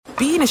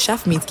being a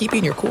chef means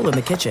keeping your cool in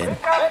the kitchen.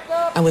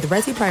 And with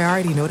Resi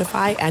Priority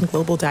Notify and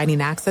Global Dining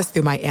Access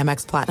through my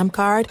Amex Platinum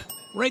card,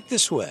 right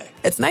this way.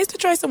 It's nice to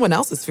try someone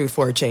else's food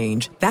for a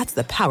change. That's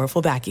the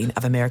powerful backing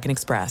of American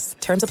Express.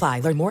 Terms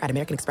apply. Learn more at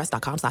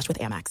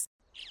americanexpress.com/withAmex.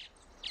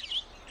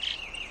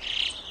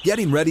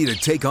 Getting ready to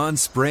take on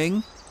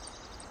spring?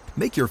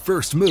 Make your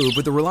first move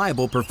with the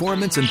reliable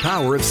performance and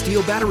power of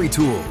Steel battery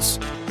tools.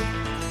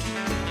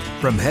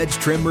 From hedge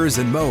trimmers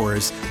and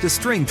mowers to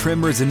string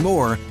trimmers and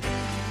more,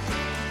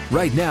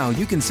 right now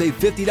you can save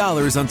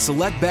 $50 on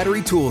select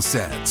battery tool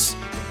sets.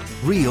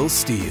 Real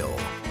Steel.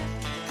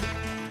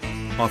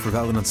 Offer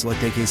valid on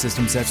select AK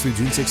system sets through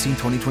June 16,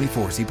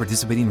 2024. See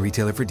participating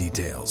retailer for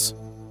details.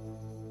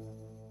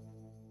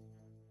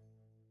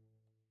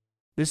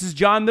 This is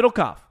John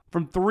Middlecoff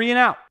from 3 and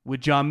Out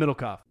with John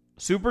Middlecoff.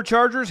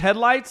 Superchargers,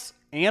 headlights,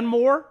 and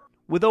more.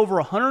 With over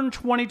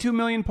 122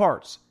 million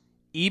parts,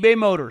 eBay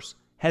Motors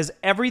has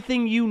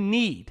everything you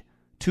need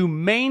to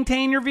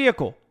maintain your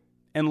vehicle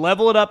and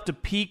level it up to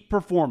peak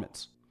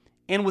performance.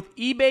 And with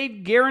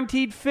eBay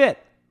Guaranteed Fit,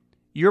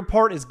 your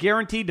part is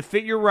guaranteed to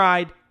fit your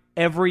ride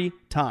every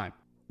time,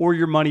 or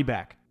your money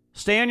back.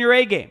 Stay on your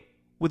A game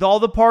with all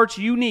the parts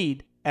you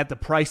need at the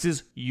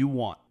prices you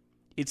want.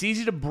 It's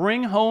easy to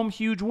bring home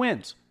huge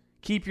wins.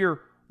 Keep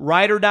your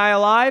ride or die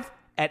alive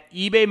at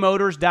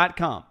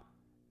ebaymotors.com.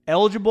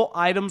 Eligible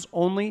items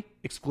only.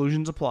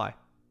 Exclusions apply.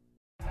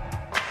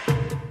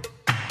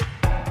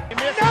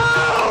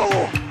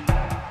 No!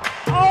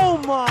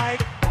 Oh my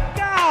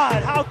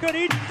God! How could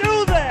he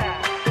do that?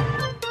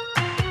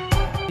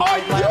 Are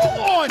you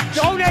on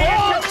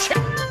drugs?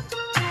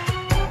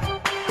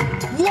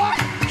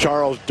 What?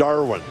 Charles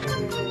Darwin.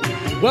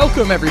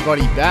 Welcome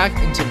everybody back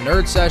into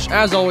Nerd Sesh.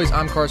 As always,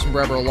 I'm Carson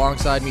Breber.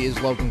 Alongside me is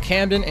Logan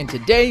Camden, and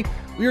today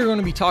we are going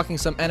to be talking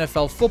some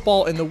NFL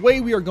football, and the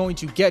way we are going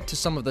to get to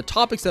some of the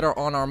topics that are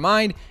on our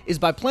mind is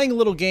by playing a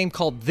little game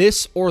called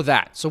This or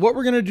That. So what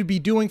we're going to be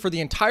doing for the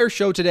entire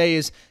show today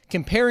is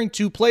comparing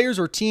two players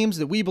or teams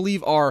that we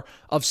believe are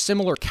of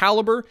similar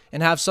caliber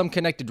and have some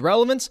connected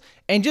relevance,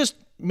 and just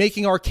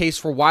making our case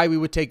for why we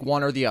would take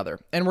one or the other.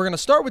 And we're going to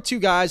start with two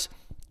guys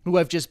who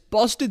have just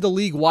busted the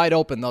league wide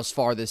open thus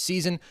far this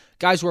season,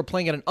 guys who are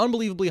playing at an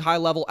unbelievably high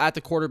level at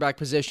the quarterback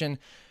position.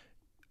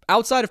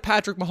 Outside of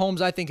Patrick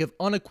Mahomes, I think have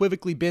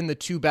unequivocally been the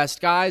two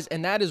best guys,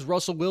 and that is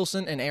Russell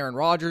Wilson and Aaron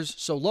Rodgers.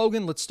 So,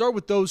 Logan, let's start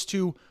with those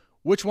two.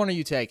 Which one are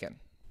you taking?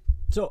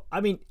 So,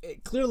 I mean,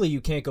 clearly you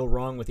can't go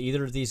wrong with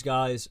either of these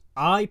guys.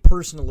 I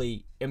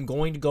personally am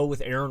going to go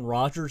with Aaron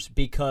Rodgers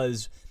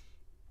because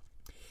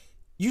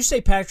you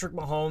say Patrick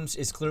Mahomes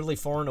is clearly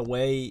far and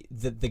away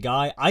the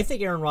guy. I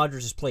think Aaron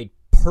Rodgers has played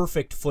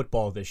perfect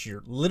football this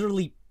year.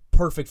 Literally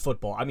perfect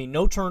football. I mean,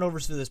 no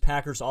turnovers for this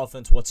Packers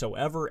offense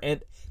whatsoever,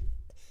 and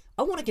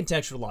I want to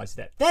contextualize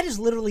that. That is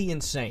literally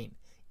insane.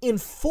 In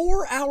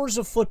 4 hours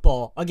of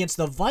football against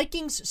the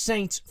Vikings,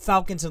 Saints,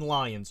 Falcons, and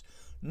Lions,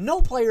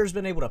 no player has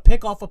been able to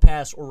pick off a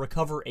pass or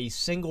recover a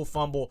single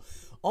fumble.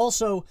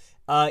 Also,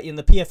 in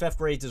the PFF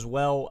grades as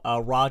well,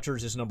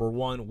 Rodgers is number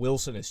 1,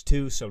 Wilson is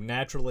 2, so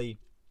naturally,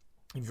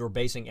 if you're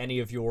basing any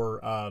of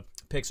your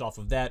picks off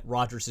of that,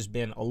 Rodgers has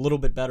been a little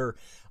bit better.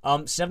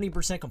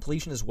 70%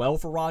 completion as well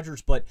for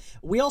Rodgers, but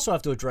we also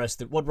have to address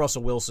that what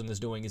Russell Wilson is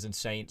doing is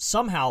insane.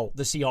 Somehow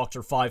the Seahawks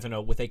are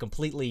 5-0 with a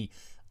completely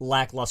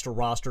lackluster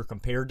roster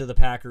compared to the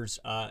Packers.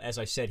 As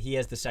I said, he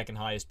has the second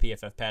highest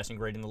PFF passing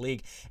grade in the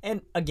league.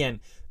 And again,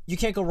 you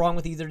can't go wrong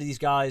with either of these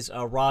guys.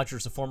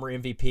 Rodgers, a former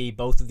MVP,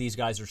 both of these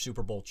guys are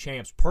Super Bowl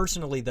champs.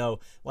 Personally, though,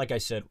 like I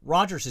said,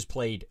 Rodgers has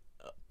played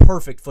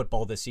perfect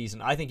football this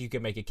season. I think you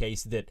could make a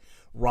case that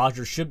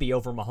Rodgers should be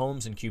over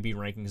Mahomes in QB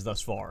rankings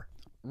thus far.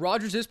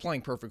 Rodgers is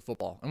playing perfect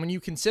football. And when you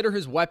consider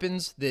his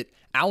weapons, that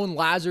Alan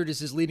Lazard is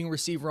his leading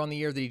receiver on the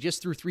year, that he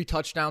just threw 3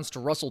 touchdowns to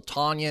Russell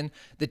Tonyan,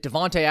 that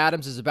Devontae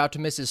Adams is about to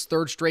miss his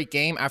 3rd straight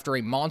game after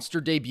a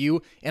monster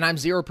debut, and I'm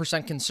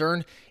 0%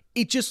 concerned,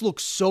 it just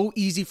looks so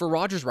easy for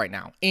Rodgers right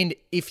now. And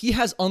if he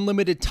has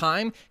unlimited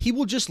time, he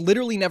will just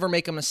literally never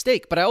make a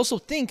mistake. But I also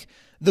think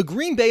the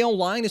Green Bay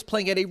O-line is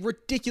playing at a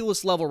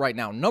ridiculous level right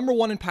now. Number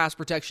 1 in pass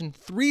protection,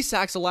 3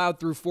 sacks allowed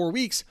through 4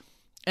 weeks.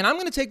 And I'm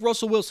going to take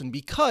Russell Wilson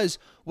because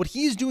what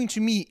he is doing to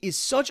me is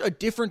such a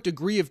different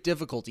degree of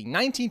difficulty.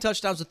 19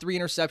 touchdowns with 3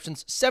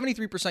 interceptions,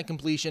 73%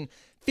 completion,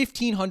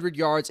 1,500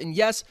 yards. And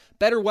yes,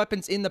 better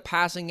weapons in the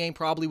passing game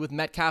probably with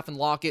Metcalf and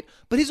Lockett,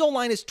 but his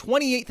O-line is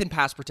 28th in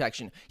pass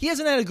protection. He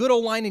hasn't had a good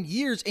O-line in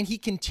years, and he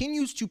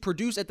continues to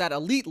produce at that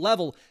elite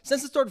level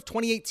since the start of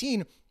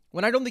 2018,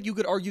 when I don't think you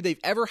could argue they've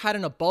ever had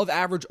an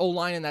above-average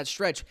O-line in that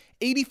stretch.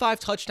 85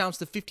 touchdowns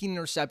to 15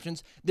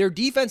 interceptions. Their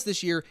defense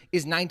this year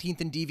is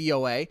 19th in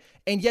DVOA,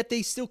 and yet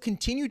they still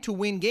continue to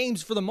win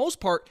games for the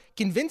most part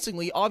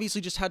convincingly.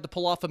 Obviously just had to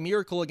pull off a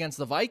miracle against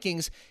the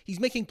Vikings.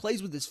 He's making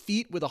plays with his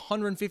feet with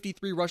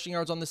 153 rushing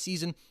yards on the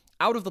season.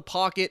 Out of the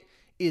pocket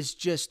is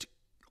just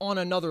on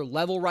another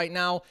level right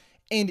now.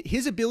 And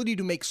his ability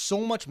to make so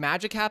much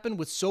magic happen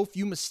with so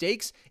few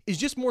mistakes is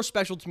just more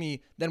special to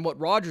me than what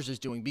Rodgers is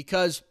doing,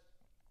 because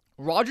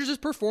Rodgers'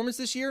 performance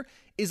this year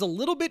is a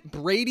little bit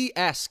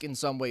Brady-esque in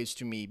some ways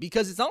to me,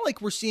 because it's not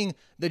like we're seeing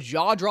the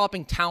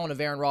jaw-dropping talent of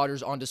Aaron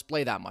Rodgers on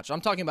display that much.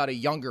 I'm talking about a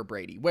younger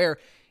Brady, where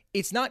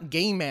it's not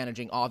game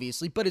managing,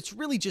 obviously, but it's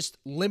really just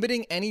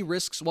limiting any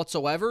risks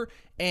whatsoever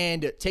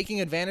and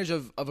taking advantage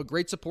of a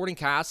great supporting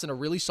cast and a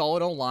really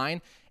solid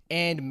O-line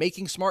and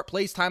making smart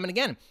plays time and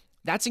again.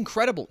 That's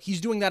incredible. He's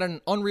doing that at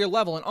an unreal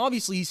level, and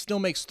obviously he still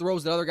makes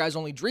throws that other guys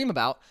only dream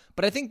about,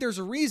 but I think there's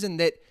a reason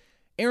that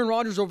Aaron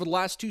Rodgers over the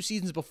last 2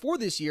 seasons before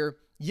this year,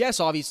 yes,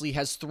 obviously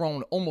has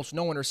thrown almost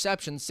no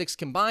interceptions, 6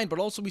 combined, but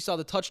also we saw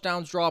the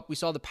touchdowns drop, we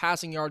saw the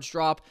passing yards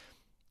drop,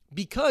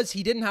 because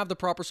he didn't have the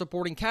proper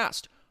supporting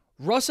cast.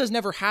 Russ has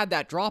never had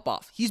that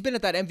drop-off. He's been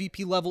at that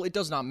MVP level. It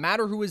does not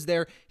matter who is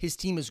there. His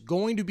team is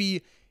going to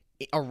be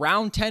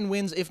around 10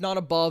 wins, if not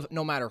above,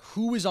 no matter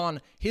who is on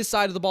his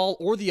side of the ball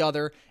or the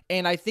other.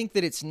 And I think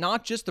that it's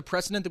not just the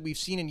precedent that we've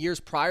seen in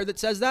years prior that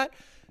says that.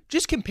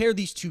 Just compare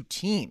these two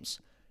teams.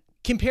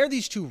 Compare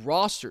these two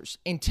rosters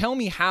and tell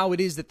me how it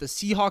is that the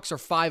Seahawks are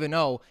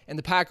 5-0 and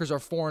the Packers are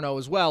 4-0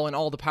 as well, and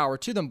all the power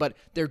to them. But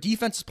their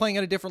defense is playing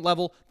at a different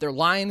level. Their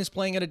line is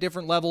playing at a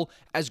different level.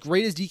 As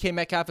great as DK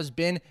Metcalf has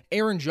been,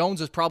 Aaron Jones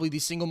is probably the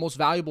single most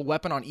valuable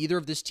weapon on either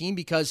of this team,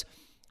 because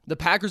the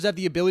Packers have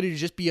the ability to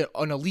just be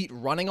an elite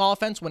running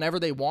offense whenever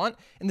they want,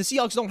 and the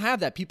Seahawks don't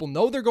have that. People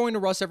know they're going to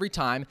Russ every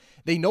time.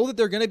 They know that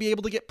they're going to be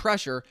able to get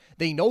pressure.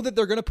 They know that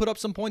they're going to put up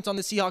some points on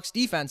the Seahawks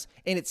defense,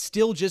 and it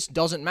still just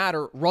doesn't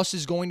matter. Russ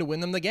is going to win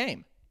them the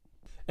game.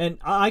 And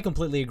I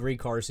completely agree,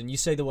 Carson. You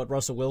say that what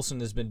Russell Wilson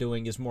has been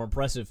doing is more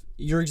impressive.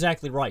 You're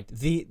exactly right.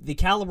 The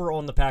caliber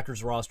on the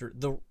Packers roster,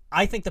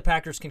 I think the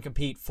Packers can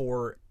compete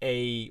for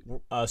a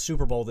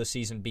Super Bowl this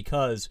season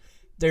because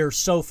they're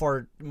so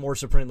far more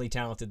supremely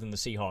talented than the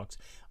Seahawks.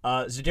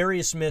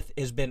 Zadarius Smith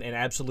has been an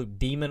absolute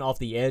demon off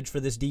the edge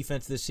for this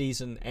defense this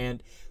season,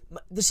 and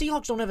the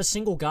Seahawks don't have a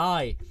single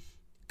guy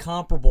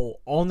comparable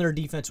on their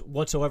defense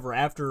whatsoever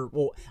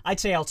I'd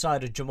say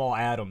outside of Jamal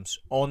Adams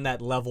on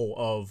that level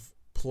of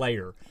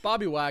player.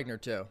 Bobby Wagner,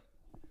 too.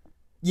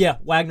 Yeah,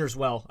 Wagner as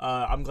well.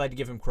 I'm glad to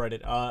give him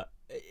credit.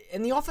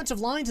 And the offensive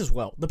lines as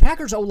well. The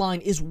Packers'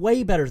 O-line is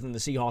way better than the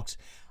Seahawks.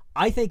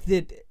 I think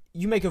that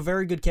you make a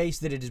very good case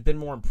that it has been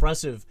more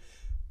impressive.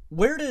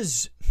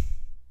 If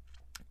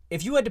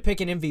you had to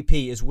pick an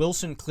MVP, is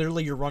Wilson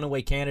clearly your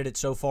runaway candidate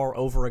so far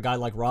over a guy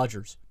like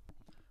Rodgers?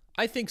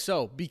 I think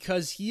so,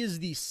 because he is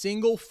the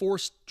single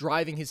force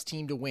driving his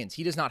team to wins.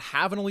 He does not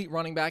have an elite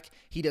running back.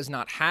 He does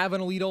not have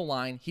an elite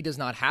O-line. He does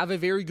not have a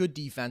very good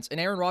defense. And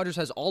Aaron Rodgers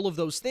has all of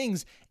those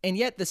things, and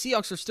yet the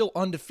Seahawks are still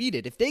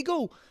undefeated. If they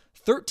go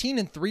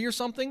 13-3 or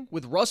something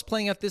with Russ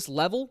playing at this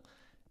level,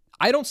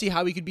 I don't see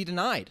how he could be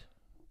denied.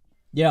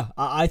 Yeah,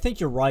 I think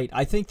you're right.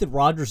 I think that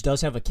Rodgers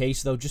does have a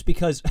case, though, just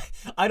because,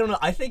 I don't know,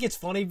 I think it's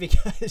funny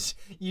because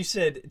you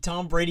said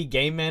Tom Brady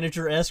game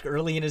manager-esque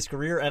early in his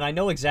career, and I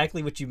know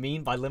exactly what you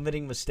mean by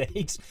limiting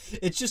mistakes.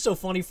 It's just so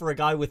funny for a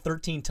guy with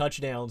 13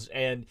 touchdowns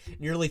and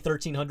nearly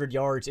 1,300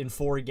 yards in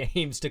 4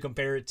 games to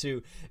compare it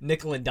to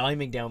nickel and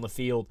diming down the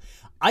field.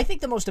 I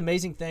think the most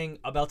amazing thing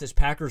about this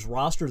Packers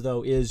roster,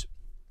 though, is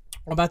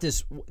about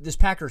this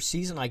Packers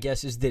season, I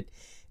guess, is that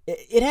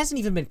it hasn't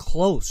even been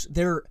close.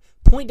 Their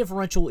point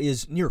differential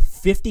is near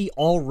 50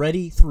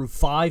 already through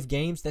 5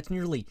 games. That's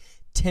nearly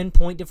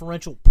 10-point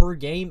differential per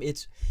game.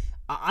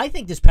 I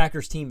think this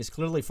Packers team is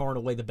clearly far and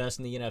away the best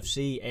in the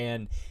NFC,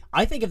 and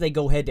I think if they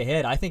go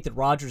head-to-head, I think that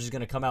Rodgers is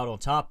going to come out on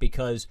top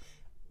because,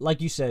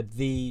 like you said,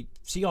 the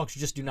Seahawks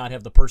just do not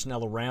have the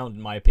personnel around,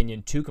 in my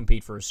opinion, to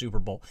compete for a Super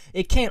Bowl.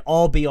 It can't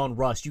all be on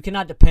Russ. You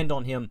cannot depend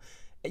on him.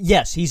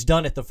 Yes, he's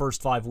done it the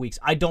first 5 weeks.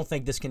 I don't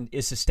think this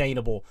is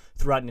sustainable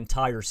throughout an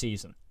entire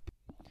season.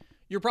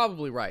 You're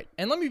probably right.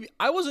 And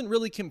I wasn't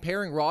really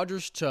comparing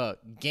Rodgers to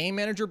game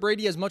manager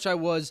Brady as much I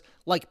was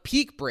like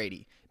peak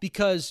Brady,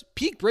 because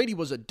peak Brady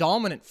was a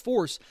dominant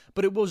force,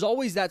 but it was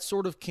always that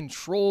sort of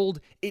controlled.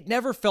 It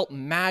never felt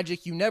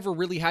magic. You never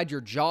really had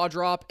your jaw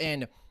drop,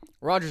 and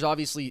Rodgers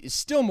obviously is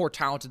still more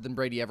talented than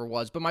Brady ever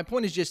was. But my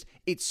point is just,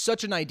 it's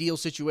such an ideal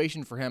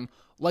situation for him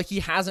like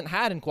he hasn't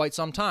had in quite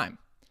some time.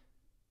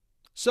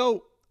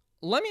 So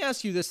let me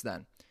ask you this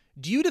then.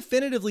 Do you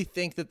definitively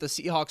think that the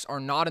Seahawks are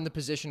not in the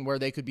position where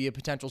they could be a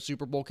potential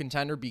Super Bowl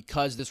contender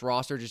because this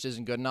roster just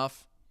isn't good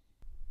enough?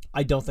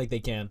 I don't think they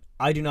can.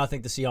 I do not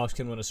think the Seahawks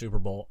can win a Super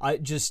Bowl. I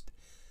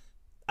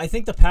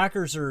think the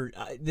Packers are...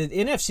 The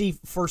NFC,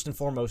 first and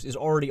foremost, is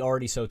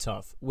already so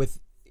tough. With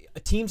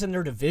teams in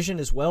their division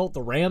as well,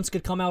 the Rams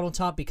could come out on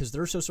top because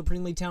they're so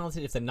supremely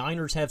talented. If the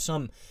Niners have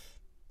some...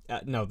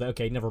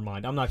 okay, never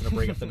mind. I'm not going to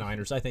bring up the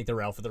Niners. I think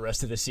they're out for the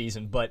rest of the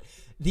season. But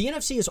the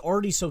NFC is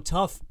already so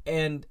tough,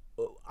 and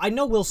I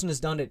know Wilson has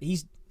done it.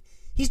 He's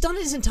done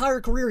it his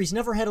entire career. He's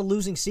never had a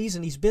losing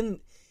season.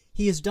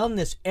 He has done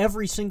this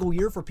every single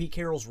year for Pete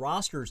Carroll's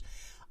rosters.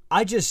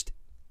 At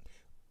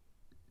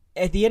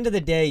the end of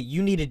the day,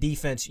 you need a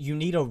defense. You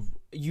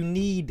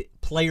need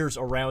players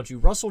around you.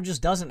 Russell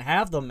just doesn't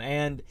have them,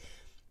 and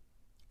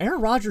Aaron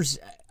Rodgers,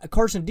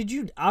 Carson,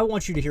 I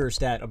want you to hear a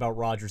stat about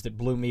Rodgers that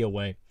blew me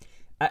away.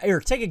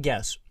 Eric, take a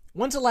guess.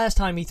 When's the last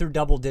time he threw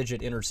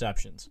double-digit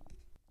interceptions?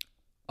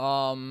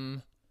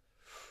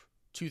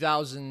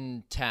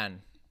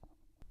 2010.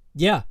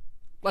 Yeah.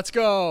 Let's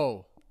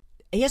go.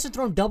 He hasn't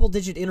thrown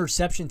double-digit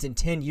interceptions in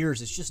 10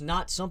 years. It's just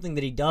not something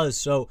that he does.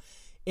 So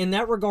in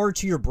that regard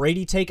to your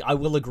Brady take, I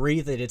will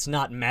agree that it's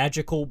not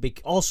magical.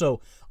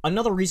 Also,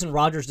 another reason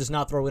Rodgers does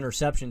not throw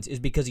interceptions is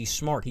because he's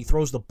smart. He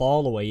throws the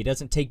ball away. He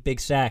doesn't take big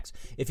sacks.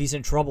 If he's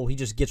in trouble, he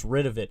just gets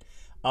rid of it.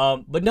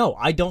 But no,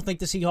 I don't think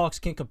the Seahawks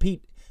can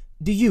compete.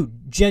 Do you,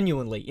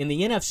 genuinely, in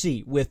the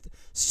NFC, with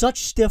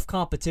such stiff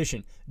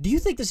competition, do you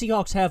think the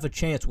Seahawks have a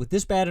chance with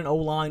this bad an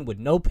O-line, with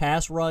no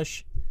pass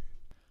rush?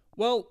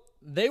 Well,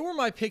 they were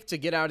my pick to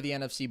get out of the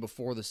NFC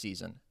before the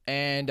season,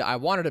 and I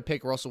wanted to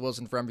pick Russell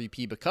Wilson for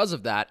MVP because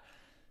of that.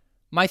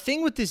 My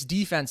thing with this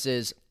defense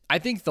is, I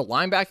think the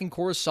linebacking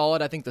core is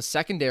solid. I think the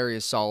secondary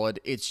is solid.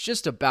 It's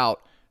just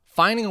about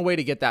finding a way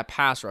to get that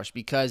pass rush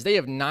because they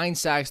have 9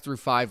 sacks through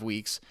 5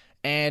 weeks,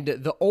 and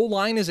the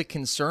O-line is a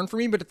concern for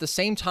me, but at the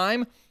same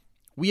time,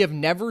 we have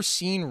never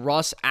seen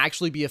Russ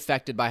actually be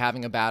affected by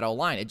having a bad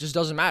O-line. It just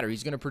doesn't matter.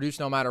 He's going to produce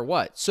no matter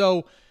what.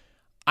 So,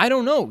 I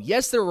don't know.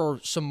 Yes, there are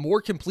some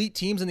more complete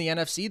teams in the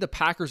NFC. The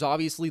Packers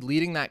obviously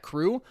leading that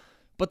crew.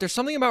 But there's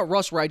something about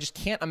Russ where I just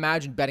can't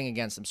imagine betting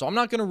against them. So I'm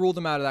not going to rule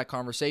them out of that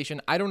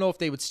conversation. I don't know if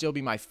they would still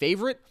be my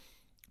favorite.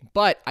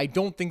 But I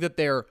don't think that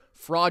they're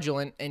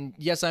fraudulent. And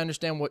yes, I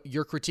understand what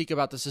your critique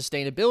about the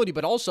sustainability.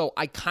 But also,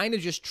 I kind of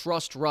just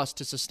trust Russ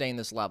to sustain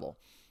this level.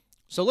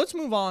 So let's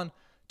move on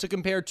to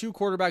compare two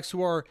quarterbacks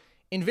who are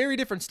in very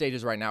different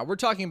stages right now. We're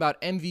talking about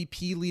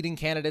MVP leading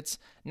candidates.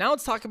 Now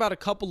let's talk about a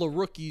couple of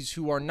rookies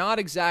who are not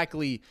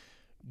exactly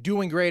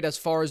doing great as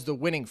far as the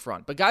winning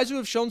front, but guys who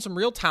have shown some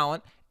real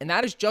talent, and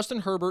that is Justin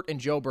Herbert and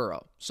Joe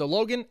Burrow. So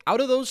Logan,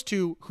 out of those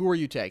two, who are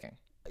you taking?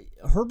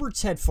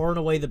 Herbert's had far and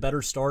away the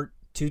better start.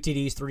 2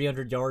 TDs,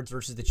 300 yards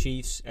versus the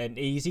Chiefs, and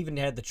he's even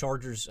had the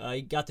Chargers.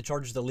 He got the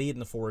Chargers the lead in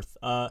the fourth.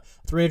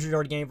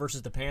 300-yard game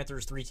versus the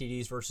Panthers, 3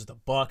 TDs versus the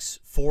Bucks,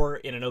 4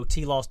 in an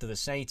OT loss to the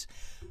Saints.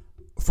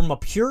 From a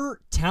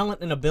pure talent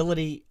and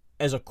ability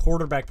as a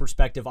quarterback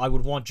perspective, I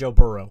would want Joe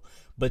Burrow.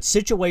 But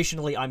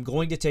situationally, I'm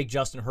going to take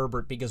Justin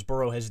Herbert because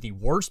Burrow has the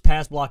worst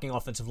pass-blocking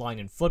offensive line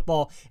in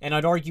football, and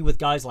I'd argue with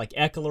guys like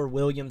Eckler,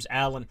 Williams,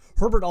 Allen,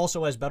 Herbert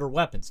also has better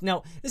weapons.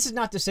 Now, this is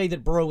not to say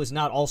that Burrow has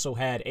not also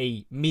had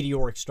a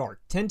meteoric start.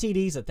 10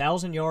 TDs,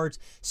 1,000 yards,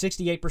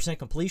 68%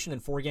 completion in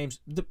 4 games.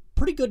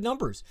 Pretty good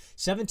numbers.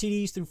 7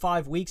 TDs through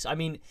 5 weeks. I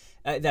mean,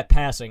 that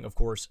passing, of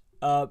course.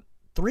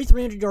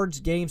 300 yards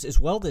games as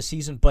well this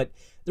season, but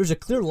there's a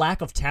clear lack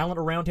of talent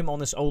around him on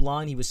this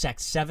O-line. He was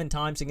sacked 7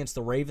 times against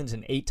the Ravens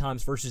and 8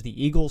 times versus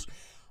the Eagles.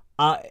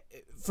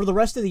 For the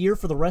rest of the year,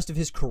 for the rest of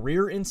his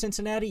career in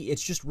Cincinnati,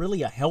 it's just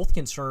really a health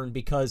concern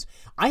because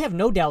I have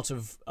no doubts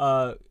of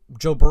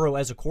Joe Burrow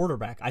as a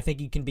quarterback. I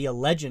think he can be a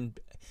legend.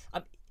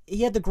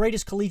 He had the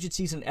greatest collegiate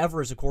season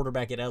ever as a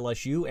quarterback at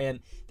LSU, and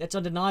that's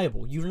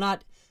undeniable. You're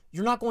not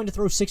going to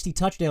throw 60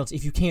 touchdowns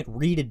if you can't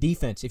read a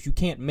defense, if you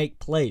can't make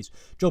plays.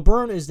 Joe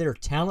Burrow is there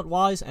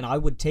talent-wise, and I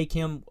would take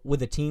him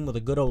with a team with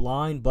a good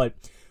O-line, but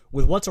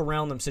with what's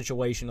around them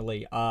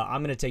situationally,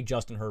 I'm going to take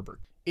Justin Herbert.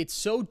 It's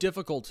so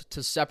difficult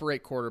to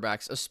separate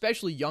quarterbacks,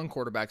 especially young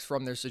quarterbacks,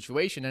 from their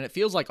situation, and it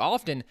feels like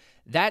often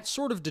that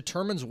sort of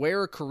determines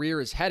where a career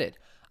is headed.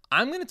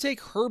 I'm going to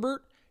take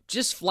Herbert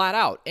just flat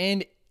out,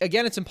 and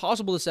again, it's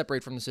impossible to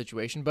separate from the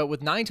situation, but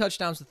with 9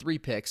 touchdowns to 3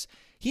 picks,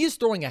 he is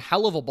throwing a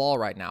hell of a ball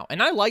right now.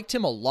 And I liked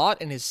him a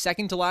lot in his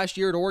second to last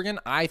year at Oregon.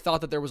 I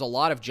thought that there was a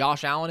lot of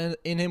Josh Allen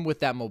in him with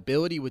that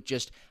mobility, with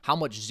just how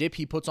much zip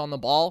he puts on the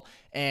ball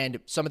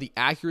and some of the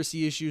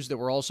accuracy issues that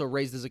were also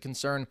raised as a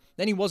concern.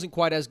 Then he wasn't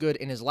quite as good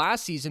in his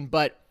last season,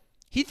 but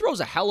he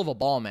throws a hell of a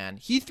ball, man.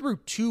 He threw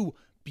 2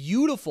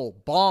 beautiful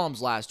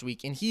bombs last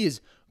week, and he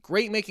is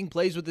great making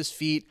plays with his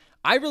feet.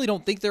 I really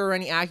don't think there are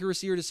any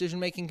accuracy or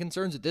decision-making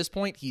concerns at this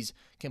point. He's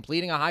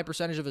completing a high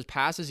percentage of his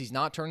passes. He's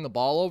not turning the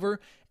ball over.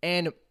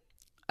 And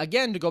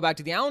again, to go back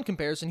to the Allen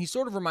comparison, he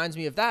sort of reminds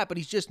me of that, but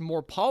he's just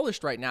more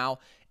polished right now.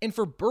 And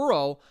for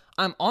Burrow,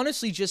 I'm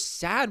honestly just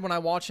sad when I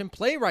watch him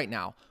play right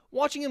now.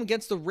 Watching him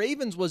against the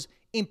Ravens was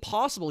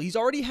impossible. He's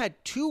already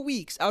had 2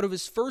 weeks out of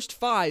his first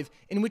 5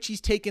 in which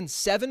he's taken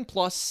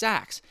 7+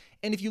 sacks.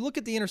 And if you look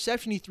at the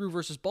interception he threw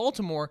versus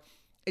Baltimore,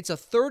 it's a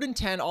 3rd and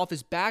 10 off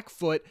his back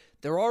foot.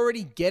 They're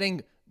already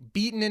getting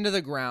beaten into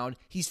the ground.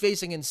 He's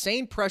facing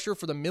insane pressure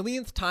for the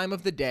millionth time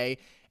of the day.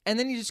 And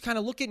then you just kind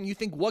of look at it and you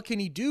think, what can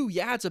he do?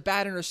 Yeah, it's a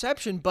bad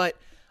interception, but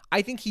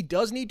I think he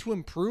does need to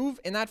improve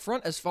in that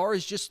front as far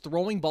as just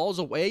throwing balls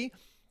away.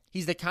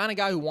 He's the kind of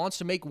guy who wants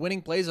to make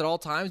winning plays at all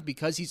times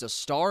because he's a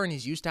star and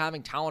he's used to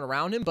having talent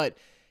around him, but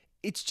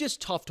it's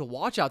just tough to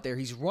watch out there.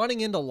 He's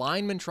running into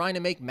linemen trying to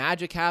make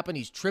magic happen.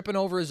 He's tripping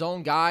over his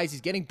own guys.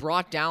 He's getting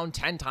brought down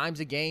 10 times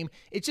a game.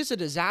 It's just a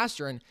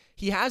disaster, and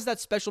he has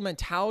that special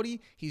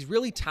mentality. He's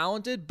really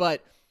talented,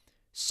 but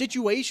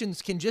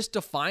situations can just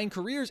define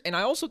careers, and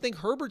I also think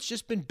Herbert's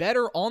just been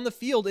better on the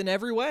field in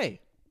every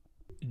way.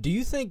 Do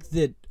you think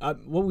that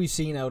what we've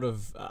seen out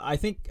of I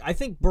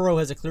think Burrow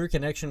has a clear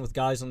connection with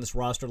guys on this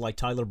roster like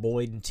Tyler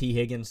Boyd and T.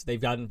 Higgins. They've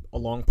gotten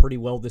along pretty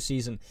well this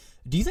season.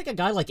 Do you think a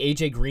guy like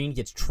A.J. Green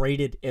gets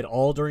traded at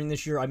all during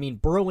this year? I mean,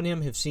 Burrow and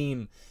him have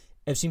seemed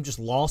just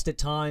lost at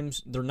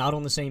times. They're not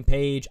on the same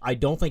page. I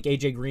don't think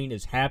A.J. Green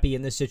is happy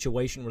in this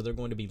situation where they're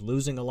going to be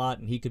losing a lot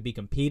and he could be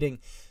competing.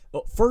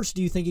 First,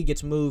 do you think he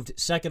gets moved?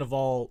 Second of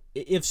all,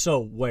 if so,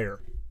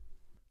 where?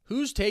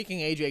 Who's taking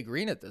A.J.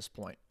 Green at this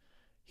point?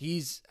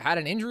 He's had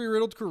an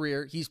injury-riddled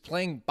career. He's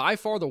playing by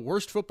far the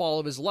worst football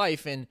of his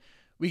life, and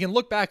we can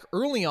look back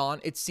early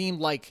on. It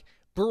seemed like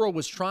Burrow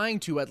was trying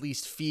to at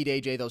least feed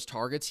A.J. those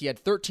targets. He had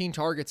 13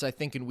 targets, I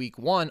think, in week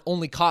 1,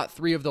 only caught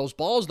 3 of those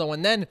balls, though,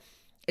 and then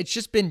it's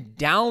just been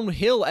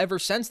downhill ever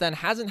since then.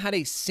 Hasn't had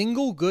a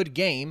single good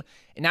game,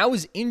 and now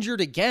is injured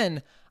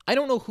again. I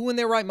don't know who in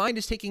their right mind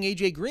is taking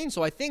A.J. Green,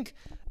 so I think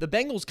the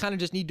Bengals kind of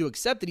just need to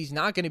accept that he's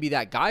not going to be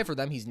that guy for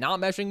them. He's not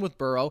meshing with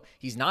Burrow.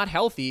 He's not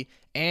healthy,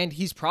 and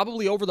he's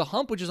probably over the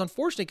hump, which is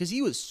unfortunate because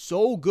he was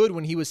so good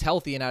when he was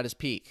healthy and at his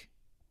peak.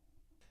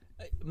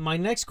 My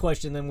next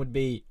question then would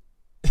be,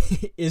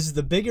 is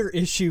the bigger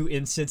issue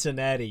in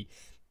Cincinnati,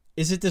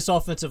 is it this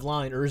offensive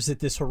line or is it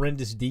this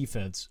horrendous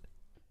defense?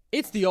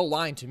 It's the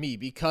O-line to me,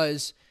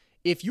 because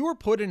if you were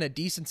put in a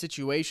decent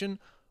situation,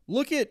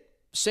 look at,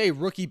 say,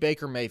 rookie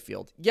Baker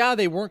Mayfield. Yeah,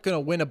 they weren't going to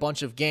win a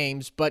bunch of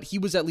games, but he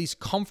was at least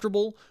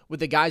comfortable with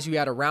the guys who he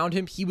had around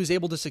him. He was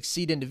able to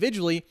succeed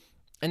individually,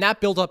 and that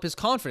built up his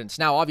confidence.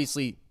 Now,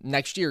 obviously,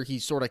 next year, he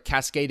sort of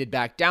cascaded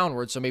back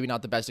downward, so maybe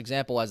not the best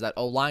example as that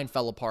O-line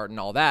fell apart and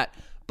all that.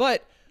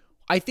 But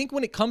I think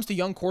when it comes to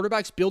young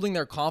quarterbacks building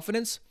their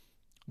confidence,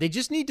 they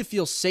just need to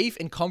feel safe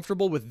and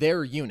comfortable with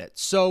their unit.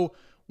 So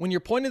when you're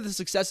pointing to the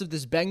success of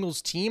this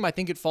Bengals team, I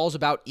think it falls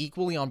about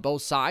equally on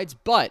both sides,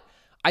 but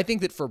I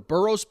think that for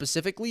Burrow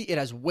specifically, it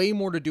has way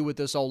more to do with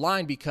this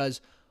O-line,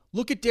 because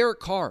look at Derek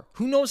Carr.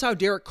 Who knows how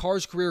Derek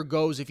Carr's career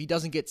goes if he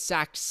doesn't get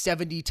sacked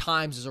 70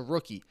 times as a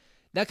rookie?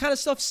 That kind of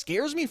stuff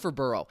scares me for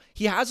Burrow.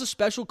 He has a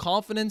special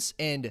confidence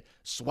and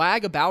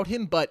swag about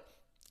him, but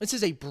this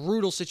is a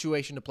brutal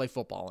situation to play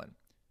football in.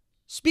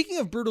 Speaking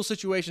of brutal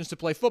situations to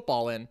play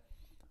football in,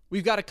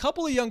 we've got a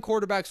couple of young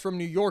quarterbacks from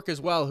New York as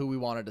well who we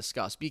want to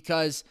discuss,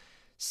 because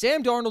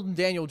Sam Darnold and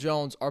Daniel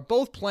Jones are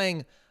both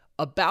playing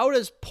about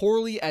as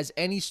poorly as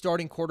any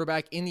starting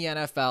quarterback in the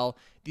NFL.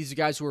 These are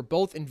guys who are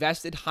both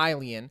invested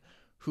highly in,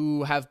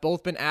 who have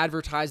both been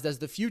advertised as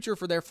the future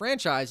for their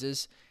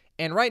franchises,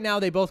 and right now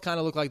they both kind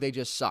of look like they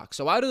just suck.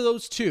 So out of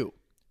those two,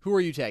 who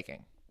are you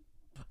taking?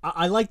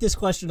 I like this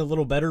question a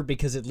little better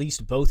because at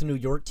least both New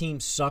York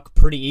teams suck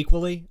pretty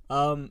equally.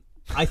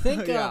 I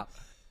think yeah.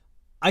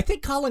 I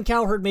think Colin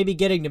Cowherd may be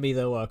getting to me,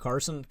 though,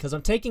 Carson, because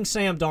I'm taking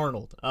Sam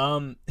Darnold.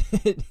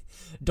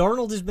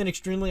 Darnold has been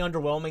extremely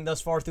underwhelming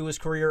thus far through his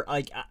career.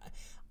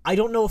 I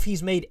don't know if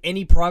he's made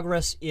any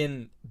progress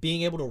in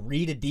being able to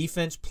read a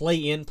defense, play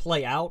in,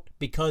 play out,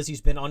 because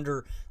he's been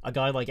under a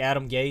guy like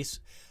Adam Gase.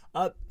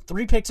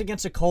 3 picks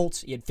against the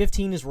Colts. He had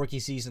 15 his rookie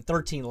season,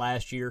 13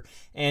 last year.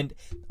 And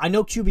I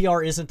know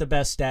QBR isn't the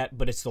best stat,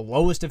 but it's the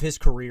lowest of his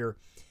career.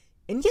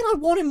 And yet I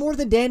want him more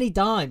than Danny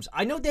Dimes.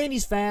 I know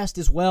Danny's fast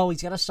as well.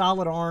 He's got a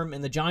solid arm,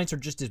 and the Giants are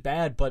just as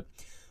bad. But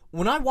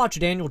when I watch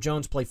Daniel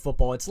Jones play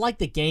football, it's like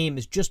the game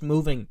is just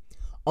moving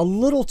a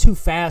little too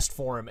fast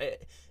for him.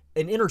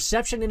 An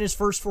interception in his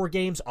first 4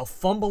 games, a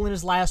fumble in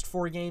his last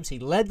 4 games. He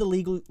led the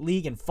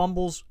league in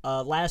fumbles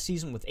last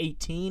season with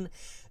 18.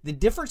 The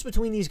difference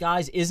between these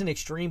guys isn't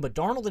extreme, but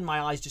Darnold, in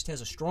my eyes, just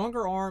has a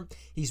stronger arm.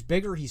 He's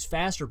bigger, he's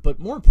faster, but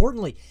more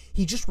importantly,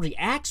 he just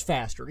reacts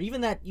faster.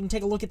 Even that, you can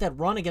take a look at that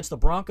run against the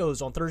Broncos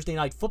on Thursday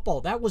Night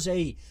Football. That was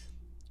a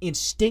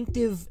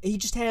instinctive, he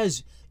just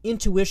has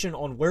intuition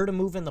on where to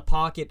move in the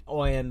pocket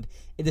and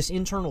this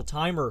internal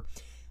timer.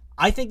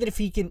 I think that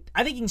he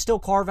can still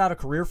carve out a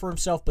career for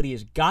himself, but he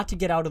has got to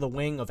get out of the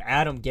wing of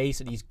Adam Gase,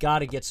 and he's got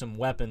to get some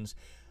weapons.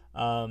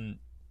 And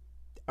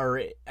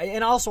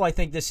also, I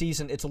think this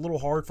season it's a little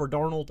hard for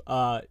Darnold.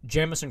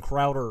 Jamison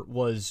Crowder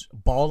was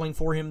balling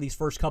for him these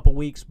first couple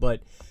weeks,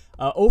 but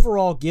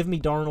overall, give me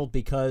Darnold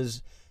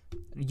because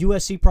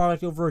USC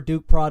product over a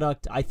Duke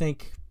product. I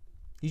think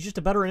he's just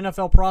a better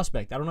NFL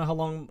prospect. I don't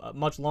know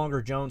much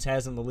longer Jones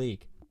has in the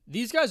league.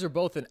 These guys are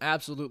both in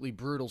absolutely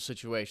brutal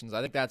situations.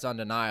 I think that's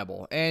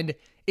undeniable. And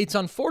it's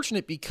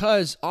unfortunate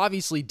because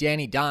obviously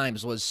Danny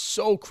Dimes was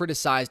so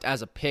criticized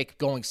as a pick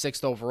going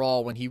 6th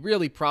overall when he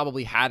really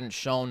probably hadn't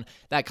shown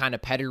that kind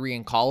of pedigree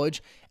in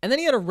college. And then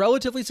he had a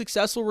relatively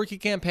successful rookie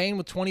campaign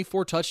with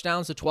 24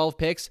 touchdowns to 12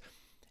 picks.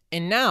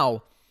 And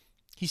now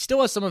he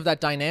still has some of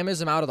that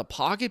dynamism out of the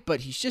pocket,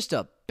 but he's just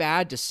a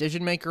bad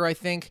decision maker, I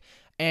think.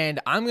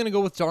 And I'm going to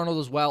go with Darnold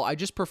as well. I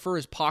just prefer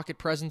his pocket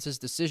presence, his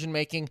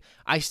decision-making.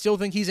 I still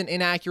think he's an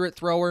inaccurate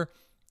thrower.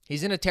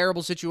 He's in a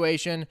terrible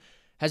situation.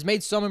 Has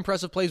made some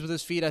impressive plays with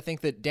his feet. I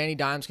think that Danny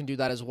Dimes can do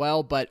that as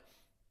well. But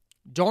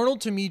Darnold,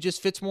 to me, just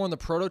fits more in the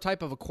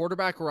prototype of a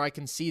quarterback where I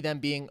can see them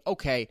being,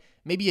 okay,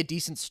 maybe a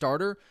decent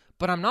starter.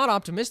 But I'm not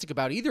optimistic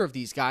about either of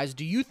these guys.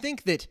 Do you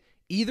think that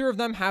either of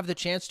them have the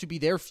chance to be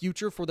their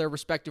future for their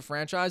respective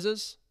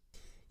franchises?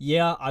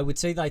 Yeah, I would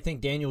say that I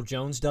think Daniel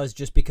Jones does,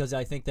 just because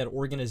I think that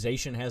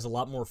organization has a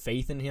lot more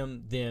faith in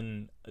him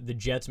than the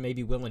Jets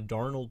maybe will in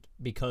Darnold,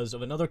 because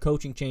of another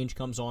coaching change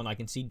comes on. I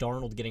can see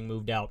Darnold getting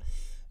moved out.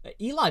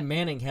 Eli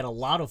Manning had a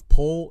lot of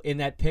pull in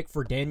that pick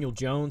for Daniel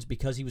Jones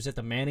because he was at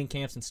the Manning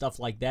camps and stuff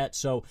like that.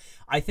 So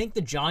I think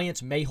the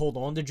Giants may hold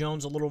on to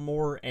Jones a little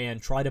more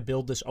and try to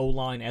build this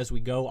O-line as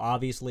we go.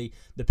 Obviously,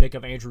 the pick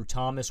of Andrew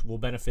Thomas will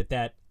benefit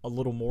that a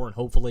little more, and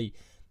hopefully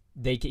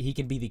he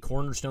can be the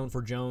cornerstone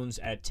for Jones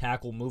at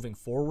tackle moving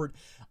forward.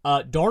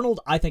 Darnold,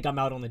 I think I'm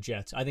out on the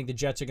Jets. I think the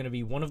Jets are going to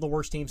be one of the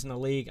worst teams in the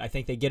league. I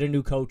think they get a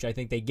new coach. I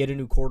think they get a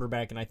new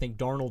quarterback, and I think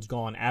Darnold's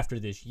gone after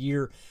this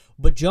year.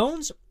 But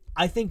Jones,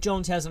 I think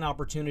Jones has an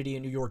opportunity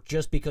in New York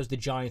just because the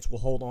Giants will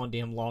hold on to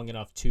him long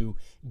enough to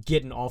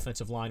get an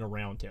offensive line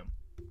around him.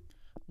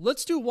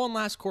 Let's do one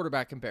last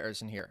quarterback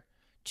comparison here.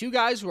 Two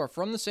guys who are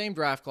from the same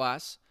draft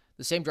class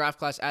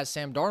as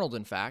Sam Darnold,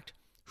 in fact,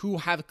 who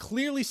have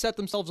clearly set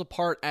themselves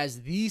apart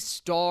as the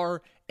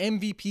star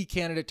MVP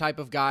candidate type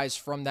of guys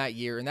from that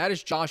year, and that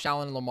is Josh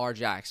Allen and Lamar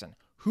Jackson.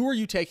 Who are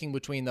you taking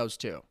between those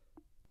two?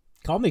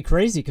 Call me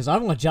crazy because I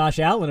want Josh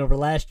Allen over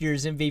last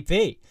year's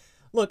MVP.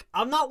 Look,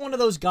 I'm not one of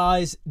those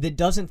guys that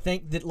doesn't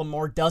think that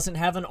Lamar doesn't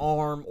have an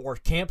arm or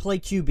can't play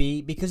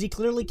QB, because he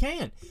clearly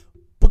can.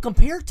 But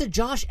compared to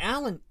Josh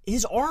Allen,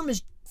 his arm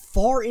is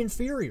far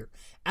inferior.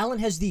 Allen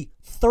has the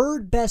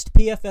third best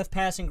PFF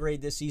passing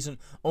grade this season,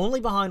 only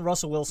behind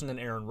Russell Wilson and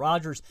Aaron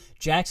Rodgers.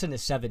 Jackson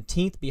is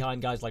 17th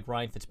behind guys like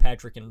Ryan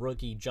Fitzpatrick and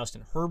rookie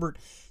Justin Herbert.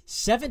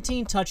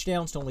 17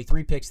 touchdowns to only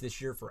 3 picks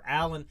this year for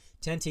Allen,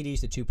 10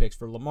 TDs to 2 picks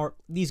for Lamar.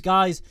 These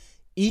guys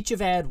each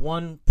have had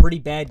one pretty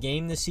bad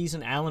game this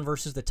season. Allen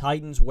versus the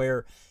Titans,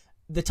 where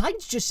the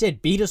Titans just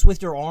said, beat us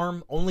with your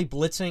arm, only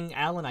blitzing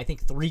Allen, I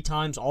think 3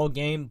 times all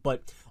game.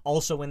 But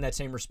also in that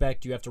same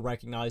respect, you have to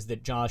recognize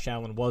that Josh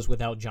Allen was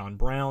without John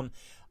Brown.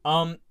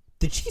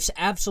 The Chiefs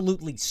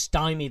absolutely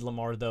stymied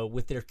Lamar, though,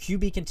 with their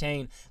QB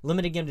contain,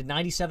 limiting him to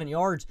 97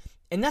 yards.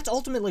 And that's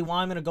ultimately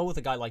why I'm going to go with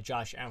a guy like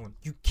Josh Allen.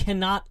 You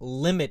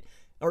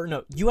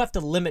have to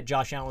limit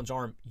Josh Allen's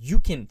arm. You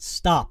can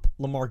stop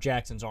Lamar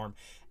Jackson's arm.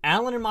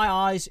 Allen, in my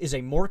eyes, is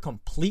a more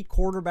complete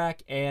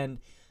quarterback, and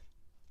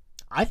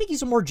I think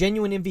he's a more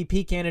genuine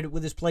MVP candidate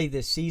with his play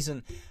this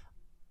season.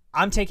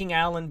 I'm taking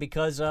Allen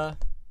because, I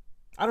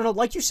don't know,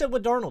 like you said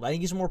with Darnold, I think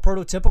he's a more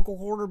prototypical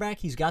quarterback.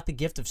 He's got the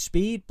gift of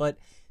speed, but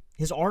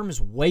his arm is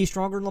way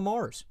stronger than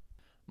Lamar's.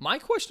 My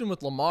question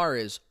with Lamar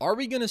is, are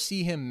we going to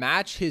see him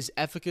match his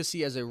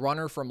efficacy as a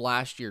runner from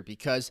last year?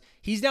 Because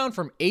he's down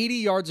from 80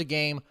 yards a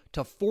game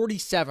to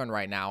 47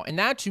 right now, and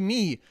that, to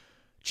me,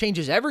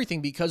 changes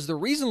everything, because the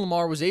reason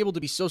Lamar was able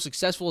to be so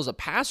successful as a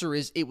passer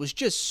is it was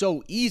just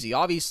so easy.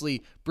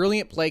 Obviously,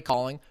 brilliant play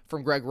calling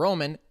from Greg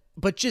Roman,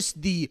 but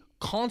just the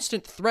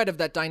constant threat of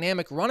that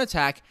dynamic run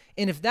attack.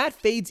 And if that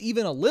fades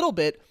even a little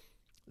bit,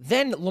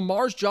 then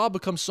Lamar's job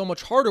becomes so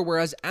much harder,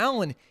 whereas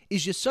Allen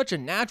is just such a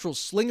natural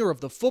slinger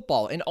of the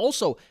football and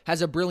also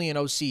has a brilliant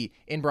OC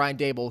in Brian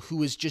Daboll,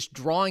 who is just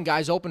drawing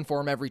guys open for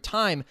him every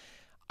time.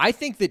 I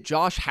think that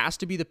Josh has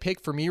to be the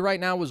pick for me right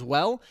now as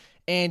well.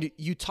 And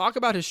you talk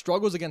about his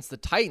struggles against the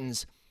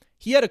Titans.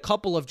 He had a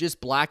couple of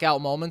just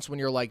blackout moments when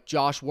you're like,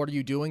 Josh, what are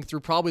you doing? Through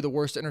probably the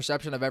worst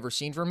interception I've ever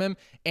seen from him.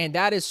 And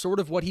that is sort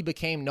of what he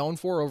became known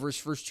for over his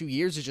first 2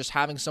 years, is just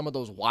having some of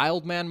those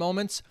wild man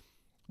moments.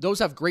 Those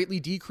have greatly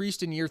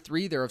decreased in year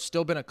 3. There have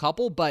still been a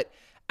couple, but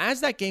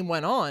as that game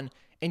went on,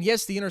 and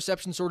yes, the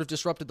interception sort of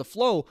disrupted the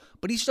flow,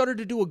 but he started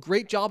to do a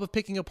great job of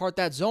picking apart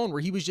that zone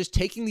where he was just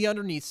taking the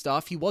underneath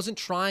stuff. He wasn't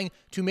trying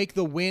to make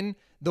the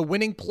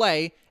winning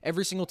play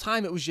every single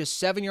time. It was just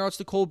 7 yards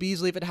to Cole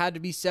Beasley if it had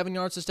to be, 7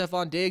 yards to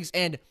Stephon Diggs.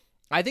 And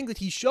I think that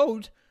he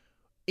showed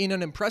in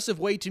an impressive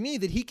way to me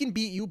that he can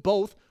beat you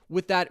both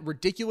with that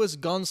ridiculous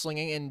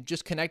gunslinging and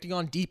just connecting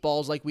on deep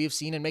balls like we have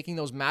seen and making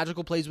those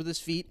magical plays with his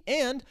feet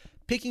and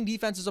picking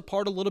defenses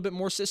apart a little bit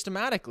more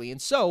systematically.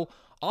 And so,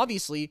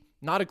 obviously,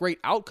 not a great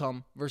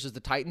outcome versus the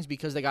Titans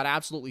because they got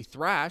absolutely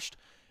thrashed.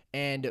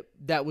 And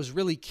that was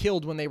really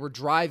killed when they were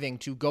driving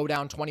to go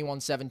down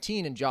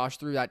 21-17 and Josh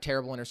threw that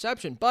terrible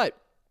interception. But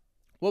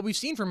what we've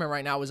seen from him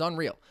right now is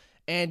unreal.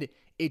 And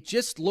it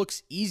just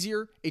looks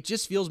easier. It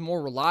just feels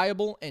more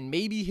reliable. And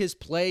maybe his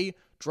play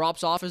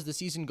drops off as the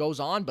season goes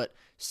on. But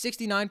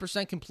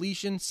 69%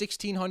 completion,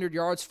 1,600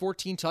 yards,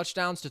 14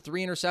 touchdowns to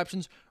 3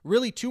 interceptions.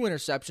 Really 2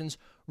 interceptions.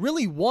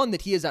 Really one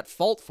that he is at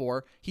fault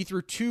for. He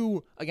threw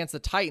 2 against the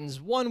Titans.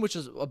 One which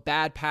is a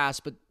bad pass,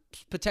 but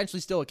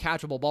potentially still a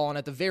catchable ball, and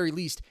at the very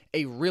least,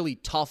 a really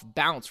tough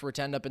bounce for it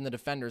to end up in the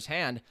defender's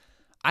hand.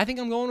 I think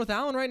I'm going with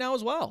Allen right now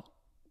as well.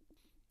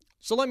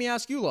 So let me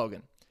ask you,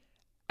 Logan,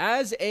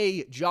 as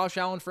a Josh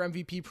Allen for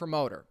MVP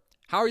promoter,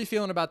 how are you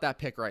feeling about that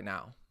pick right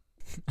now?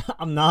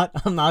 I'm not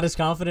as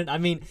confident. I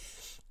mean,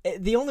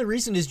 the only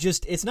reason is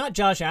just it's not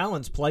Josh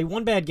Allen's play.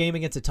 One bad game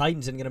against the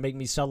Titans isn't going to make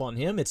me sell on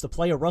him. It's the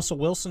play of Russell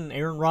Wilson,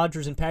 Aaron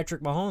Rodgers, and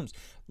Patrick Mahomes.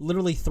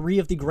 Literally 3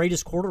 of the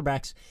greatest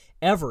quarterbacks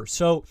ever.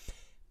 So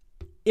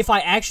if I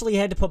actually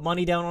had to put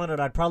money down on it,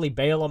 I'd probably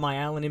bail on my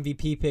Allen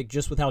MVP pick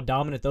just with how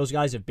dominant those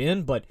guys have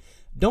been. But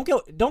don't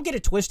get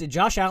it twisted.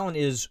 Josh Allen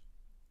is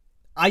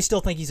I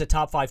still think he's a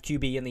top 5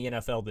 QB in the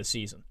NFL this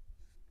season.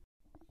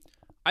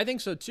 I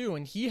think so too,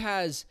 and he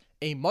has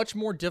a much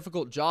more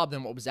difficult job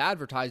than what was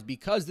advertised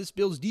because this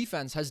Bills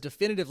defense has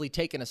definitively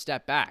taken a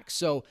step back.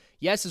 So,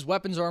 yes, his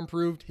weapons are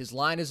improved, his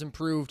line is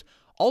improved.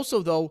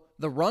 Also, though,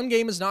 the run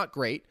game is not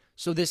great,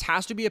 so this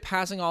has to be a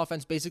passing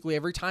offense basically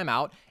every time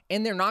out,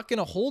 and they're not going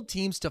to hold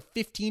teams to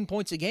 15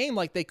 points a game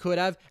like they could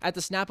have at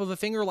the snap of a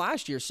finger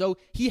last year. So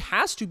he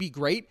has to be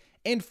great,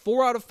 and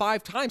 4 out of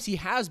 5 times he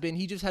has been.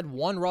 He just had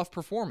one rough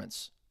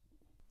performance.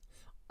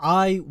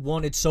 I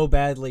wanted so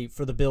badly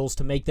for the Bills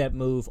to make that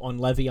move on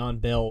Le'Veon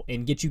Bell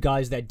and get you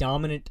guys that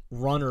dominant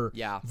runner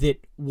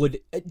that would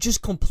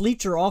just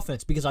complete your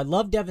offense, because I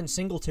love Devin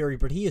Singletary,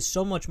 but he is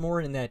so much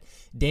more in that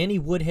Danny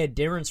Woodhead,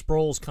 Darren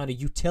Sproles kind of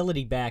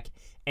utility back,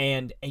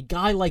 and a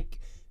guy like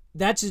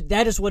that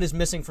is what is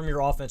missing from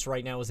your offense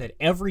right now, is that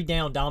every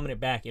down dominant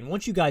back. And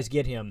once you guys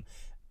get him,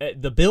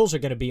 the Bills are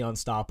going to be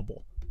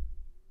unstoppable.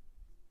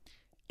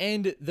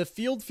 And the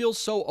field feels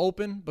so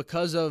open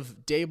because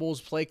of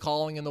Daboll's play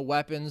calling and the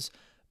weapons.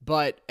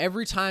 But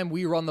every time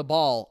we run the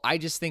ball, I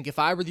just think if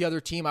I were the other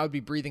team, I would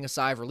be breathing a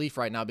sigh of relief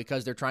right now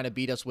because they're trying to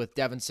beat us with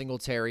Devin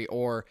Singletary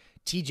or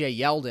TJ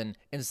Yeldon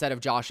instead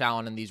of Josh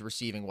Allen and these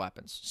receiving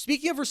weapons.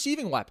 Speaking of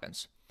receiving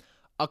weapons,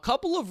 a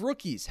couple of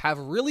rookies have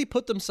really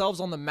put themselves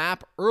on the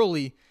map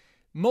early,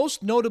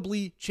 most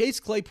notably Chase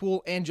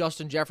Claypool and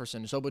Justin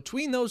Jefferson. So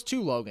between those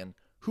two, Logan,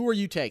 who are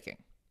you taking?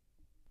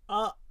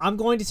 I'm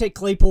going to take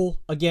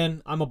Claypool.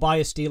 Again, I'm a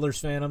biased Steelers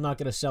fan. I'm not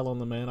going to sell on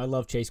the man. I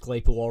love Chase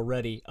Claypool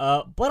already.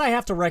 But I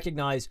have to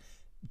recognize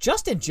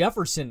Justin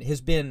Jefferson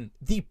has been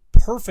the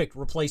perfect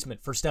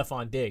replacement for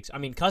Stephon Diggs. I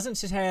mean,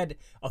 Cousins has had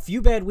a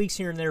few bad weeks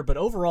here and there, but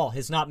overall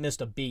has not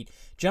missed a beat.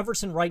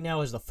 Jefferson right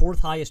now has the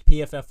 4th highest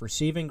PFF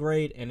receiving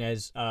grade and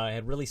has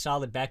had really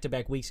solid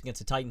back-to-back weeks against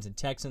the Titans and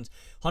Texans.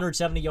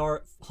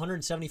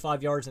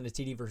 175 yards in a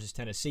TD versus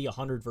Tennessee,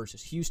 100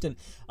 versus Houston.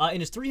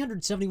 And his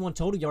 371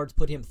 total yards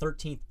put him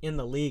 13th in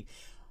the league.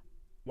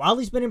 While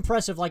he's been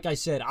impressive, like I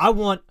said, I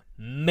want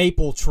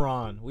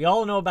Mapletron. We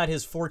all know about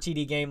his 4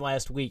 TD game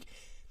last week.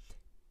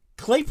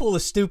 Claypool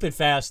is stupid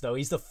fast, though.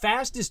 He's the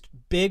fastest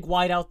big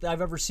wideout that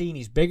I've ever seen.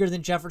 He's bigger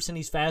than Jefferson.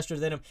 He's faster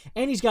than him.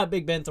 And he's got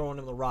Big Ben throwing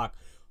him the rock.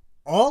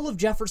 All of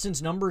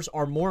Jefferson's numbers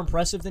are more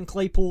impressive than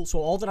Claypool, so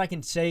all that I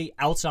can say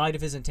outside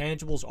of his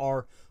intangibles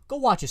are go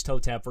watch his toe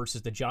tap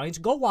versus the Giants.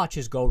 Go watch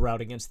his go route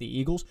against the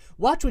Eagles.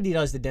 Watch what he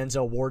does to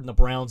Denzel Ward and the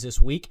Browns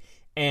this week.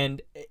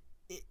 And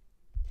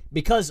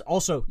because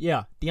also,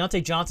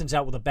 Deontay Johnson's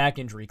out with a back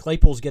injury.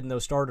 Claypool's getting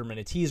those starter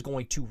minutes. He is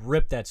going to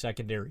rip that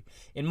secondary.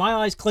 In my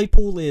eyes,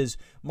 Claypool is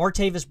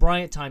Martavis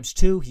Bryant times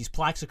 2. He's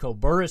Plaxico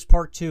Burress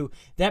part 2.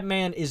 That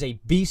man is a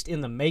beast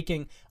in the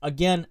making.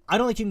 Again, I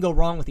don't think you can go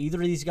wrong with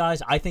either of these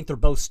guys. I think they're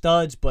both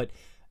studs, but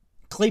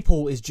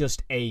Claypool is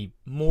just a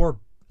more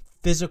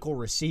physical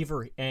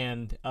receiver,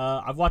 and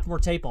I've watched more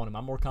tape on him.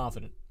 I'm more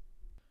confident.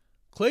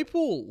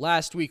 Claypool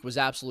last week was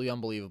absolutely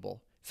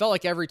unbelievable. Felt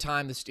like every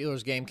time the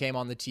Steelers game came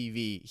on the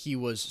TV, he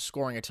was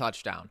scoring a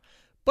touchdown.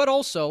 But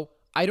also,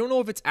 I don't know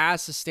if it's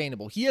as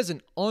sustainable. He has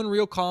an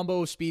unreal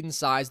combo of speed and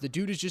size. The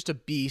dude is just a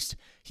beast.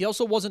 He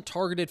also wasn't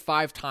targeted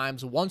 5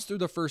 times, once through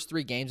the first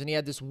 3 games, and he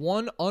had this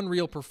one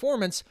unreal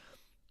performance.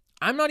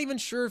 I'm not even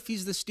sure if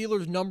he's the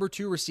Steelers' number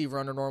 2 receiver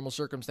under normal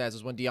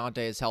circumstances when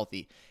Deontay is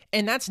healthy.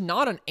 And that's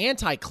not an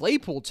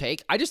anti-Claypool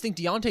take. I just think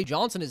Deontay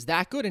Johnson is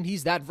that good and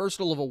he's that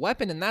versatile of a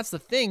weapon, and that's the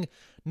thing.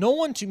 No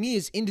one, to me,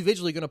 is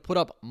individually going to put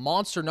up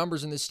monster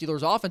numbers in this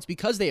Steelers offense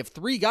because they have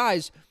 3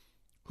 guys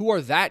who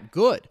are that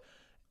good.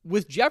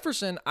 With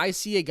Jefferson, I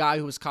see a guy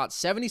who has caught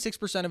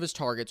 76% of his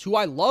targets, who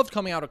I loved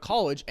coming out of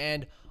college,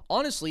 and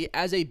honestly,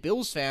 as a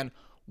Bills fan,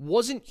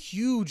 wasn't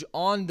huge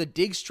on the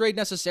Diggs trade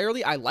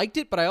necessarily. I liked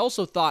it, but I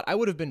also thought I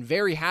would have been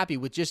very happy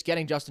with just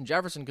getting Justin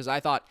Jefferson because I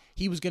thought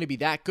he was going to be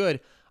that good.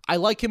 I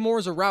like him more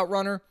as a route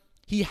runner.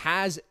 He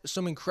has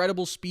some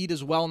incredible speed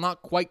as well,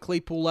 not quite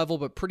Claypool level,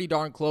 but pretty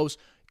darn close.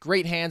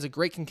 Great hands, a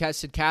great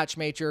contested catch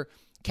maker,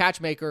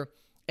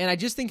 and I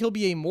just think he'll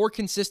be a more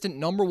consistent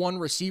number 1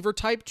 receiver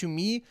type. To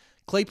me,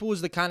 Claypool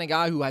is the kind of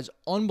guy who has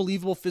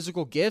unbelievable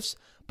physical gifts,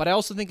 but I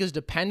also think is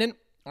dependent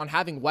on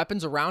having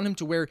weapons around him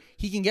to where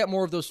he can get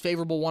more of those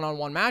favorable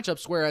one-on-one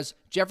matchups, whereas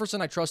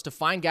Jefferson I trust to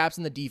find gaps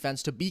in the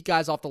defense, to beat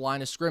guys off the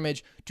line of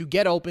scrimmage, to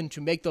get open,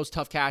 to make those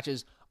tough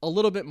catches a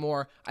little bit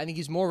more. I think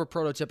he's more of a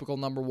prototypical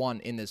number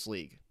 1 in this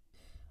league.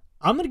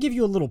 I'm going to give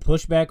you a little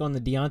pushback on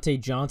the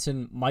Deontay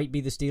Johnson might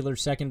be the Steelers'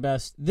 second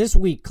best. This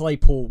week,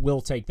 Claypool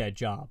will take that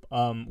job.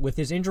 With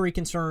his injury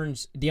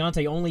concerns,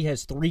 Deontay only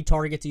has 3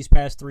 targets these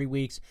past 3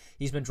 weeks.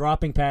 He's been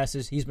dropping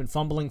passes. He's been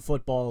fumbling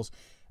footballs.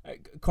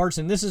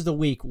 Carson, this is the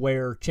week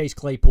where Chase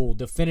Claypool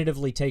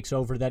definitively takes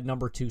over that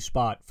number 2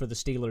 spot for the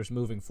Steelers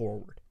moving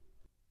forward.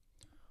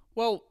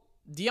 Well,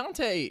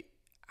 Deontay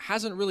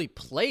hasn't really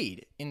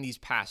played in these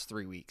past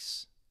 3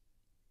 weeks.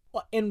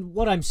 And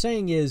what I'm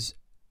saying is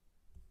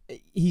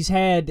his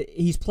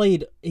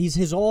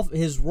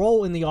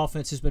role in the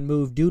offense has been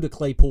moved due to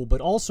Claypool,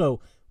 but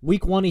also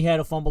Week 1, he had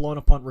a fumble on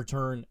a punt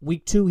return.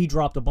 Week 2, he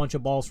dropped a bunch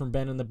of balls from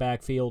Ben in the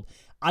backfield.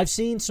 I've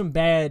seen some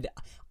bad.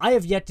 I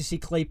have yet to see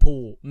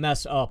Claypool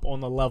mess up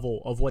on the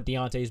level of what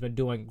Deontay's been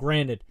doing.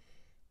 Granted,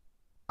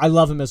 I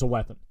love him as a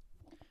weapon.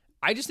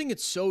 I just think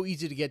it's so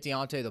easy to get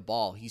Deontay the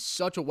ball. He's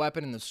such a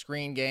weapon in the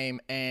screen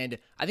game, and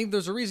I think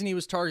there's a reason he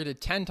was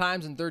targeted 10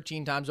 times and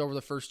 13 times over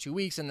the first 2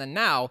 weeks, and then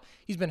now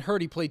he's been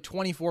hurt. He played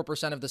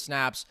 24% of the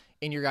snaps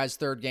in your guys'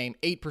 third game,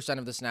 8%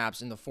 of the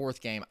snaps in the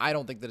fourth game. I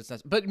don't think that it's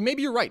necessary. But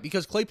maybe you're right,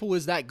 because Claypool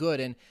is that good,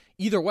 and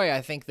either way,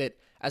 I think that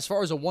as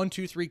far as a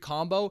 1-2-3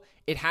 combo,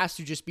 it has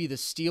to just be the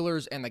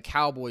Steelers and the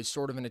Cowboys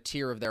sort of in a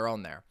tier of their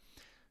own there.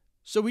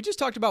 So we just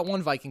talked about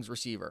one Vikings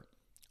receiver.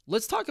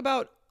 Let's talk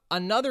about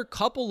another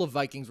couple of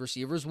Vikings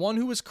receivers, one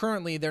who is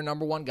currently their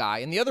number one guy,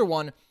 and the other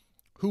one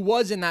who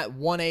was in that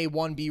 1A,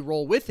 1B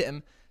role with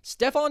him,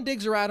 Stefon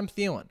Diggs or Adam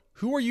Thielen.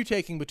 Who are you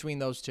taking between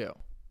those two?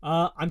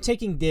 I'm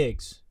taking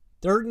Diggs.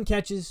 Third in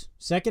catches,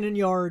 second in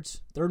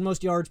yards, third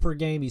most yards per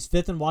game. He's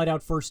fifth in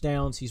wideout first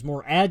downs. He's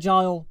more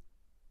agile.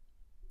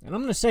 And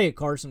I'm going to say it,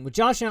 Carson. With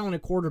Josh Allen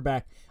at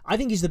quarterback, I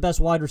think he's the best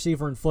wide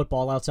receiver in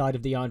football outside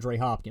of DeAndre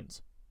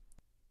Hopkins.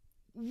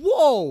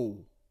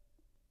 Whoa!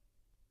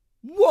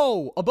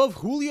 Above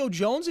Julio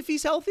Jones if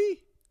he's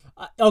healthy?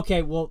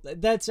 Okay, well,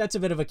 that's a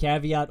bit of a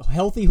caveat.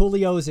 Healthy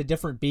Julio is a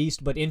different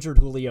beast, but injured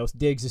Julio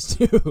Diggs is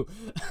too.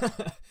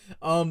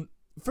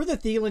 For the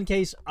Thielen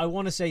case, I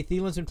want to say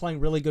Thielen's been playing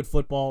really good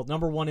football.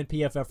 Number 1 in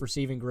PFF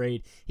receiving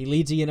grade. He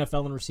leads the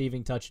NFL in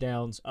receiving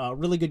touchdowns.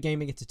 Really good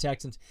game against the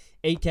Texans.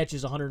 8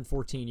 catches,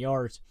 114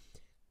 yards.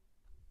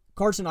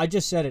 Carson, I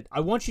just said it. I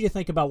want you to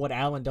think about what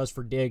Allen does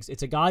for Diggs.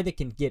 It's a guy that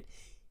can get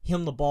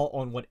him the ball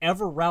on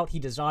whatever route he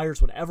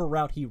desires, whatever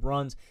route he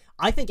runs.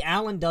 I think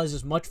Allen does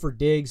as much for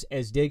Diggs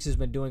as Diggs has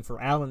been doing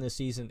for Allen this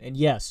season. And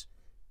yes,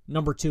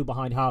 number 2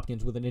 behind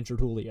Hopkins with an injured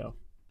Julio.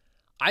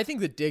 I think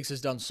that Diggs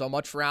has done so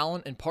much for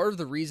Allen, and part of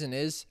the reason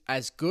is,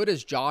 as good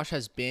as Josh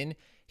has been,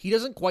 he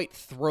doesn't quite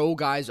throw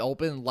guys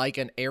open like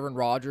an Aaron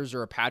Rodgers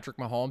or a Patrick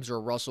Mahomes or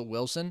a Russell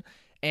Wilson,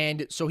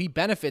 and so he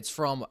benefits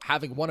from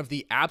having one of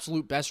the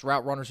absolute best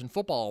route runners in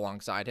football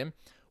alongside him.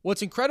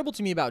 What's incredible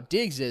to me about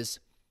Diggs is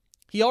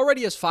he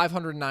already has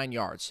 509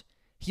 yards.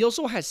 He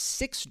also has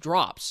 6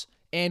 drops,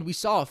 and we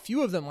saw a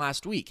few of them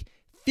last week.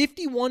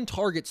 51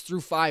 targets through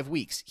 5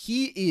 weeks.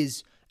 He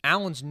is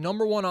Allen's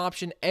number 1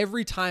 option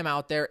every time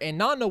out there, and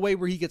not in a way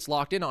where he gets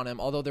locked in on him,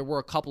 although there were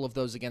a couple of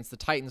those against the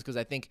Titans because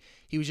I think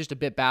he was just a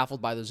bit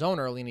baffled by the zone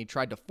early and he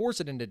tried to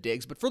force it into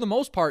Diggs. But for the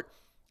most part,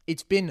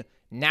 it's been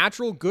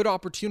natural, good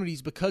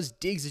opportunities because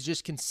Diggs is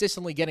just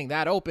consistently getting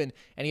that open,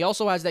 and he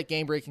also has that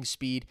game-breaking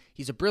speed.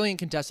 He's a brilliant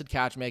contested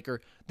catch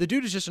maker. The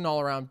dude is just an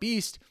all-around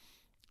beast.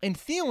 And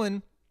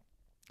Thielen,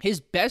 his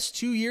best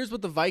 2 years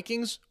with the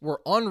Vikings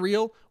were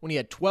unreal when he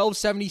had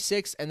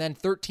 1,276 and then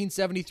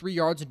 1,373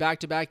 yards in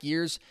back-to-back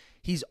years.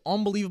 He's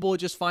unbelievable at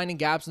just finding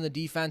gaps in the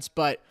defense,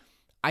 but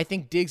I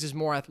think Diggs is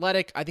more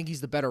athletic. I think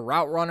he's the better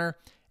route runner,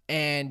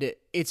 and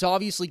it's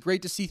obviously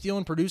great to see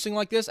Thielen producing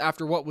like this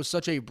after what was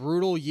such a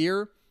brutal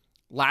year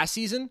last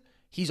season.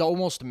 He's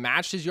almost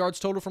matched his yards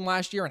total from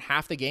last year in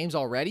half the games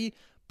already,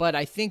 but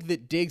I think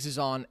that Diggs is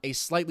on a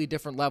slightly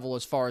different level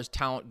as far as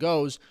talent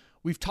goes.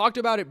 We've talked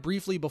about it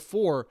briefly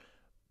before,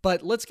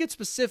 but let's get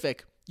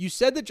specific. You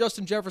said that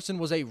Justin Jefferson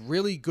was a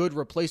really good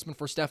replacement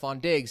for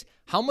Stefon Diggs.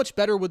 How much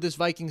better would this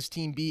Vikings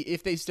team be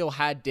if they still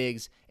had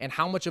Diggs, and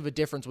how much of a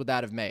difference would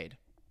that have made?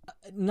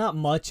 Not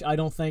much, I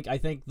don't think. I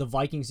think the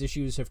Vikings'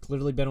 issues have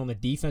clearly been on the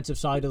defensive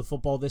side of the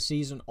football this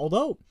season.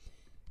 Although,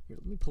 here,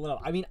 let me pull it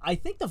up. I mean, I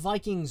think the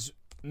Vikings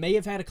may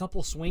have had a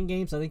couple swing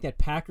games. I think that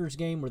Packers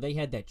game where they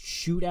had that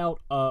shootout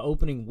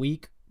opening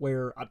week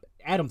where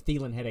Adam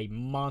Thielen had a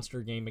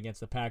monster game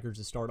against the Packers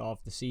to start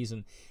off the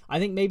season. I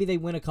think maybe they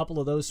win a couple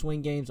of those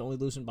swing games, only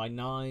losing by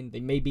 9. They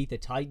may beat the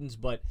Titans,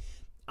 but,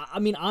 I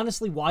mean,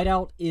 honestly,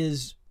 wideout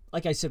is,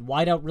 like I said,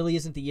 wideout really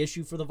isn't the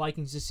issue for the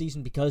Vikings this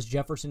season because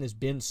Jefferson has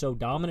been so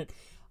dominant.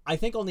 I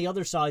think on the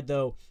other side,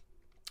 though,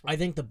 I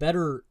think the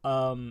better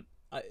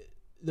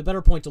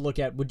point to look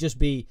at would just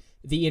be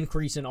the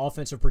increase in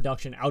offensive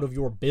production out of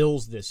your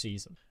Bills this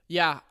season.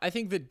 Yeah, I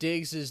think that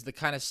Diggs is the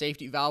kind of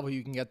safety valve where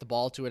you can get the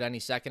ball to at any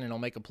second and he'll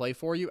make a play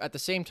for you. At the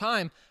same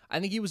time, I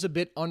think he was a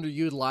bit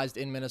underutilized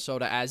in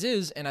Minnesota as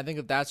is, and I think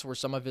that that's where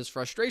some of his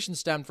frustration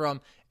stemmed from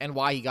and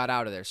why he got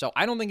out of there. So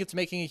I don't think it's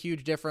making a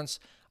huge difference.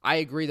 I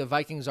agree the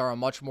Vikings are a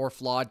much more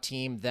flawed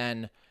team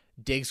than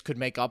Diggs could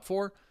make up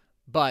for,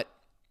 but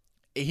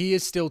he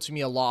is still, to me,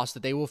 a loss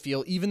that they will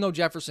feel even though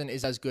Jefferson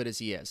is as good as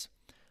he is.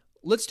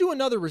 Let's do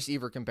another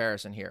receiver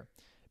comparison here,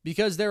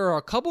 because there are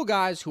a couple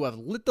guys who have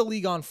lit the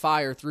league on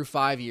fire through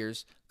 5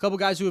 years, a couple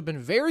guys who have been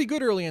very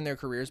good early in their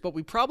careers, but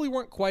we probably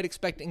weren't quite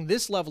expecting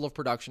this level of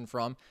production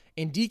from,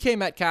 in DK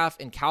Metcalf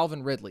and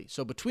Calvin Ridley.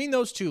 So between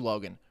those two,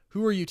 Logan,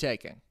 who are you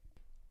taking?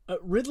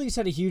 Ridley's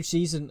had a huge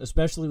season,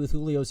 especially with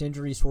Julio's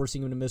injuries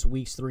forcing him to miss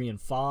weeks 3 and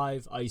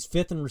 5. He's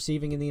 5th in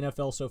receiving in the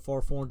NFL so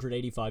far,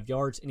 485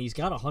 yards, and he's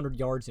got 100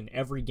 yards in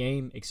every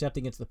game except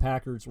against the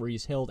Packers, where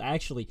he's held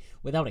actually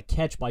without a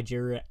catch by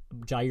Jair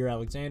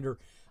Alexander.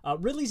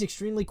 Ridley's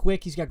extremely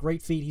quick. He's got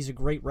great feet. He's a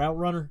great route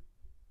runner.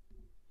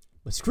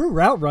 But screw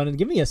route running.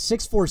 Give me a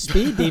 6'4"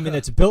 speed demon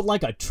that's built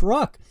like a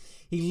truck.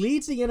 He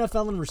leads the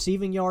NFL in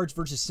receiving yards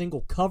versus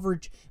single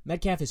coverage.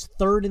 Metcalf is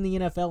third in the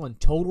NFL in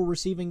total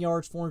receiving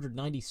yards,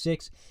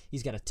 496.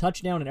 He's got a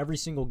touchdown in every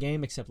single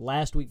game except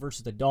last week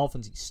versus the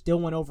Dolphins. He still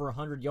went over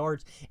 100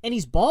 yards. And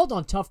he's balled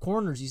on tough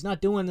corners. He's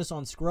not doing this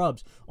on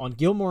scrubs. On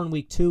Gilmore in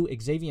week 2,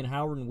 Xavier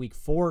Howard in week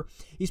 4.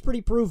 He's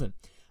pretty proven.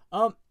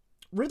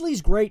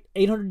 Ridley's great,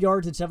 800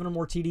 yards and 7 or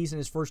more TDs in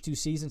his first 2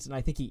 seasons, and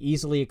I think he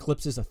easily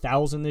eclipses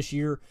 1,000 this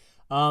year.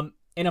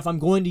 And if I'm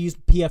going to use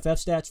PFF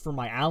stats for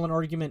my Allen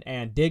argument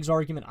and Diggs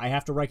argument, I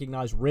have to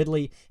recognize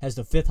Ridley has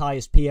the 5th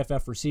highest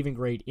PFF receiving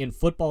grade in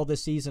football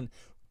this season.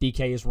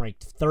 DK is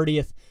ranked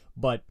 30th,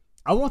 but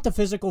I want the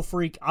physical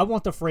freak. I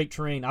want the freight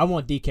train. I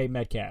want DK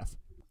Metcalf.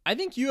 I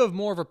think you have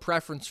more of a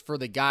preference for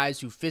the guys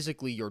who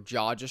physically your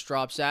jaw just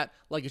drops at,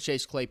 like a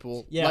Chase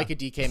Claypool, like a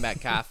DK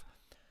Metcalf.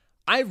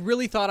 I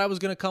really thought I was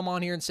going to come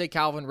on here and say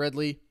Calvin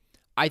Ridley.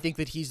 I think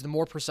that he's the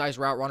more precise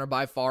route runner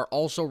by far.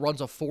 Also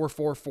runs a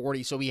 4.4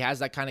 40, so he has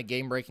that kind of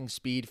game-breaking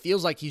speed.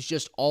 Feels like he's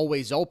just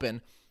always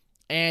open.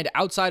 And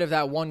outside of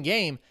that one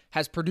game,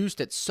 has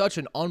produced at such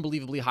an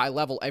unbelievably high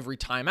level every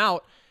time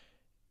out.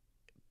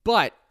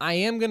 But I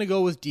am going to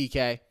go with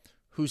DK,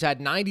 who's had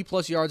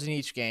 90-plus yards in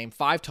each game,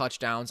 5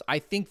 touchdowns. I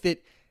think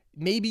that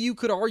maybe you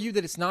could argue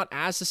that it's not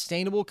as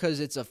sustainable because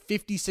it's a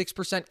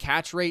 56%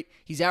 catch rate.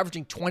 He's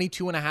averaging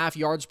 22.5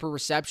 yards per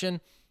reception.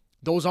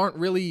 Those aren't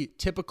really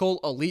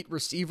typical elite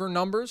receiver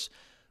numbers,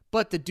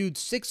 but the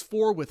dude's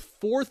 6'4" with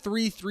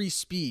 4.33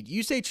 speed.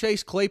 You say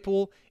Chase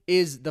Claypool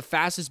is the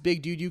fastest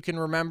big dude you can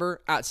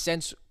remember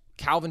since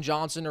Calvin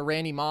Johnson or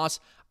Randy Moss.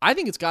 I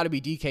think it's got to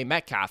be DK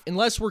Metcalf,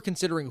 unless we're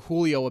considering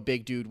Julio a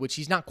big dude, which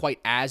he's not quite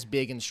as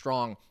big and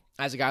strong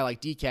as a guy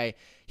like DK.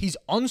 He's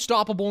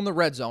unstoppable in the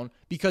red zone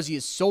because he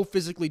is so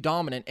physically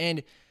dominant,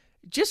 and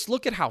just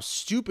look at how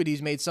stupid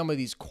he's made some of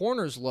these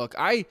corners look.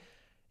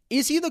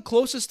 Is he the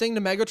closest thing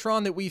to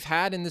Megatron that we've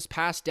had in this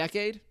past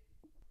decade?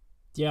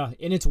 Yeah,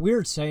 and it's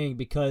weird saying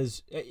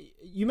because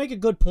you make a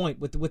good point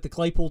with the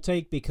Claypool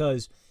take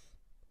because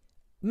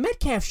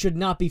Metcalf should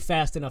not be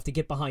fast enough to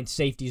get behind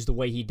safeties the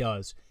way he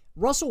does.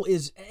 Russell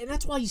is, and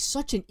that's why he's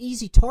such an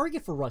easy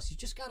target for Russ. You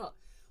just got to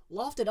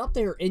loft it up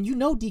there, and you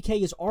know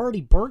DK has already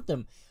burnt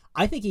them.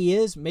 I think he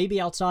is, maybe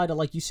outside of,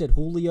 like you said,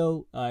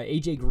 Julio,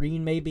 AJ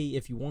Green maybe,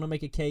 if you want to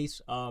make a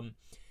case.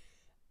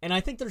 And I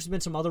think there's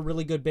been some other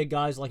really good big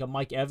guys like a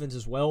Mike Evans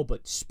as well,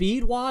 but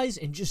speed-wise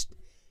and just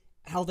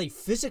how they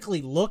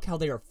physically look, how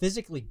they are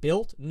physically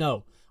built,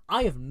 no.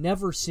 I've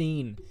never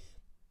seen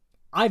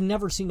a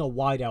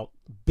wideout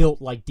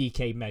built like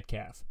DK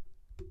Metcalf.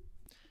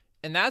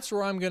 And that's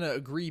where I'm going to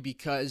agree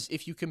because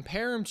if you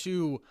compare him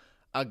to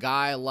a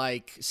guy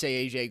like,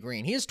 say, AJ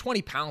Green, he has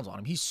 20 pounds on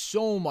him. He's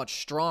so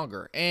much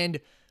stronger. And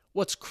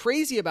what's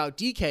crazy about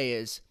DK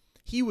is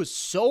he was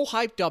so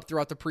hyped up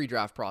throughout the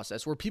pre-draft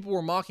process where people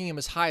were mocking him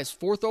as high as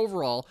 4th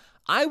overall.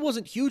 I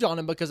wasn't huge on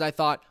him because I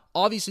thought,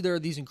 obviously, there are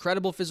these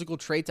incredible physical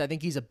traits. I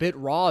think he's a bit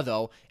raw,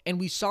 though. And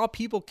we saw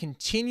people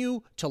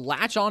continue to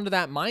latch onto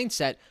that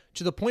mindset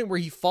to the point where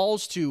he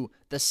falls to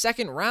the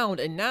 2nd round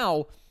and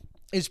now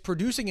is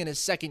producing in his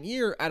 2nd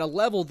year at a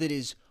level that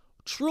is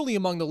truly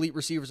among the elite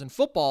receivers in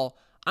football.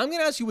 I'm going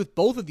to ask you with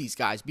both of these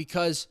guys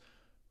because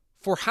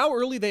for how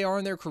early they are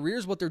in their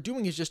careers, what they're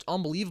doing is just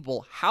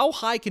unbelievable. How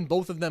high can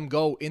both of them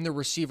go in the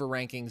receiver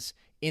rankings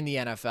in the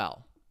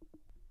NFL?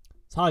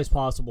 As high as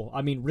possible.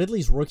 I mean,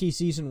 Ridley's rookie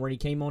season where he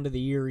came onto the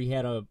year, he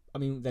had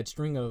that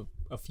string of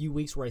a few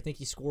weeks where I think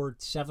he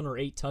scored 7 or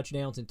 8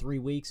 touchdowns in 3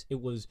 weeks.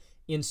 It was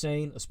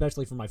insane,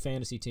 especially for my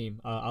fantasy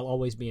team. I'll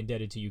always be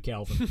indebted to you,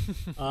 Calvin.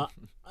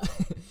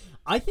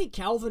 I think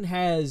Calvin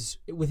has,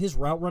 with his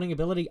route running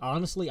ability,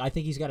 honestly, I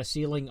think he's got a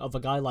ceiling of a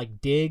guy like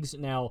Diggs.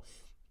 Now,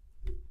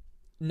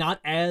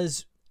 not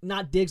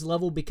Diggs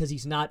level because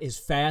he's not as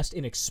fast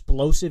and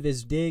explosive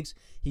as Diggs.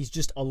 He's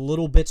just a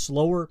little bit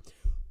slower.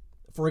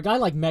 For a guy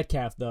like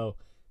Metcalf, though,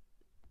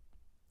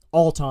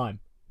 all time,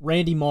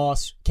 Randy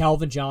Moss,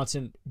 Calvin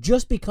Johnson,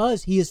 just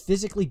because he is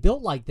physically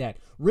built like that.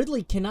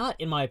 Ridley cannot,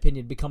 in my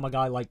opinion, become a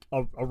guy like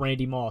a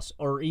Randy Moss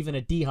or even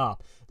a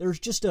D-Hop. There's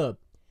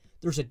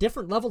a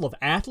different level of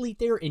athlete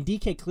there, and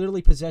DK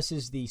clearly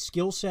possesses the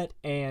skill set,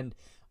 and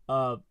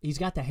he's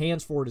got the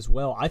hands for it as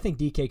well. I think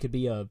DK could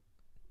be a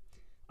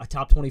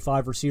top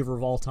 25 receiver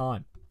of all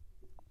time.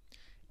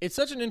 It's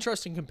such an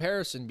interesting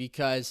comparison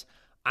because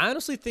I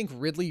honestly think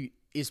Ridley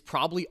is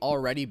probably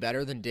already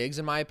better than Diggs,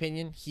 in my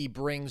opinion. He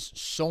brings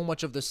so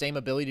much of the same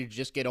ability to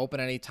just get open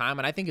at any time,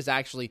 and I think is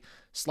actually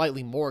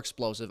slightly more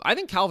explosive. I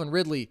think Calvin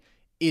Ridley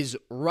is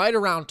right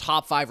around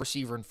top 5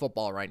 receiver in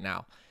football right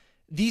now.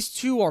 These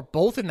two are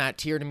both in that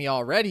tier to me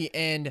already,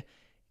 and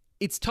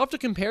it's tough to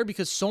compare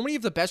because so many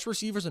of the best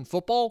receivers in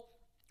football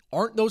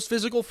aren't those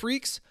physical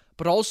freaks,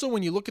 but also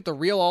when you look at the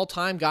real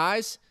all-time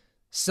guys,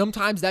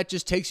 sometimes that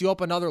just takes you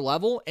up another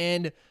level,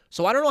 and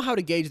so I don't know how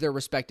to gauge their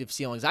respective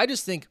ceilings. I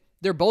just think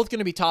they're both going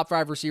to be top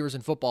 5 receivers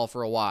in football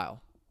for a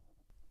while.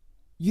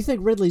 You think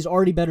Ridley's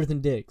already better than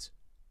Diggs?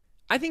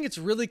 I think it's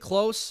really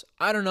close.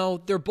 I don't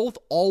know. They're both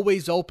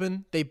always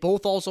open. They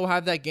both also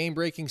have that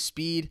game-breaking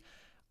speed.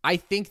 I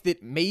think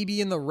that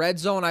maybe in the red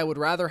zone, I would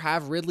rather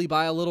have Ridley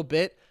by a little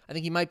bit. I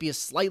think he might be a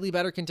slightly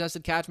better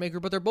contested catch maker,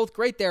 but they're both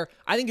great there.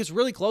 I think it's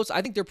really close.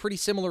 I think they're pretty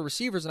similar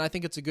receivers, and I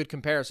think it's a good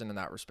comparison in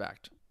that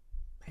respect.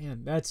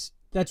 Man, that's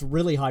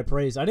really high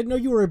praise. I didn't know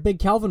you were a big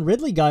Calvin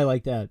Ridley guy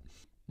like that.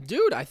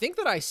 Dude, I think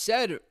that I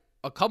said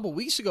a couple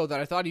weeks ago that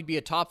I thought he'd be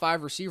a top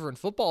 5 receiver in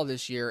football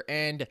this year,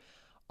 and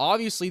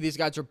obviously these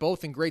guys are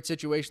both in great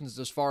situations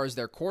as far as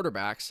their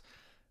quarterbacks.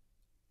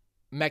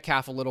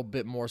 Metcalf a little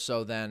bit more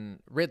so than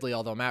Ridley,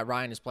 although Matt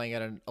Ryan is playing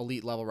at an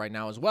elite level right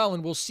now as well.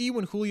 And we'll see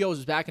when Julio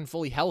is back and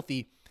fully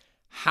healthy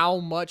how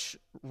much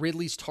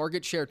Ridley's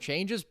target share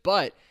changes,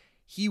 but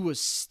he was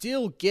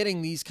still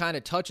getting these kind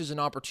of touches and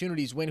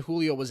opportunities when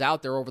Julio was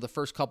out there over the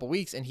first couple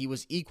weeks, and he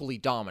was equally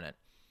dominant.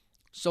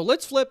 So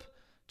let's flip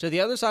to the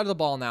other side of the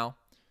ball now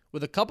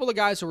with a couple of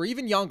guys who are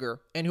even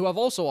younger and who have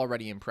also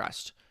already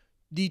impressed.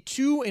 The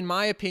two, in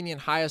my opinion,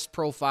 highest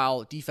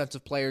profile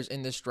defensive players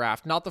in this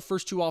draft, not the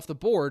first two off the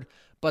board,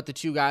 but the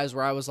two guys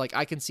where I was like,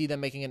 I can see them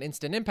making an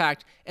instant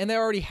impact, and they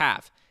already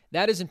have.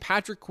 That is in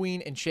Patrick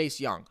Queen and Chase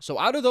Young. So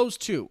out of those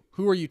two,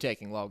 who are you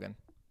taking, Logan?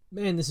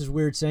 Man, this is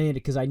weird saying it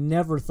because I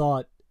never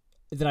thought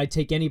that I'd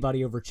take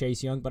anybody over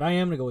Chase Young, but I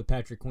am going to go with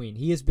Patrick Queen.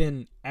 He has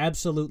been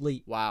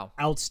absolutely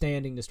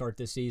outstanding to start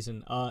this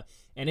season.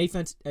 An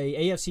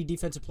AFC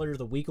Defensive Player of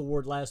the Week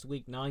award last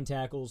week, 9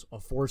 tackles, a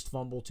forced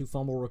fumble, 2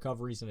 fumble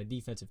recoveries, and a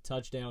defensive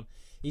touchdown.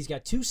 He's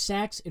got 2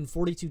 sacks and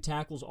 42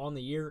 tackles on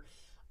the year.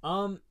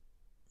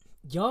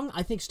 Young,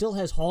 I think, still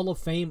has Hall of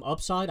Fame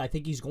upside. I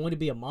think he's going to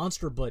be a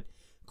monster, but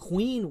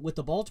Queen with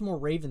the Baltimore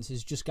Ravens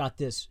has just got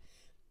this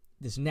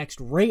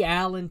next Ray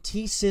Allen,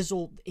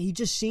 T-Sizzle. He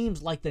just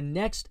seems like the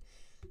next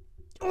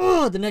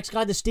guy the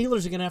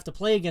Steelers are going to have to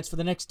play against for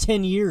the next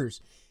 10 years.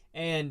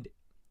 And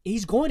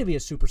he's going to be a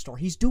superstar.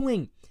 He's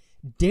doing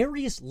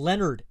Darius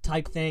Leonard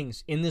type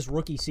things in this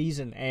rookie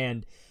season,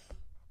 and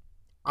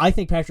I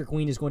think Patrick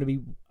Queen is going to be,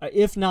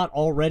 if not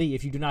already,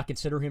 if you do not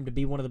consider him to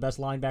be one of the best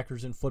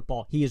linebackers in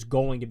football, he is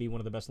going to be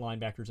one of the best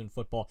linebackers in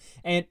football.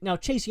 And now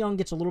Chase Young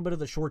gets a little bit of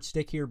the short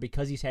stick here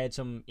because he's had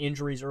some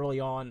injuries early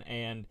on,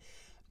 and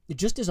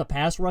just as a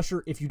pass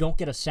rusher, if you don't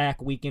get a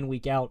sack week in,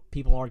 week out,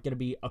 people aren't going to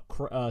be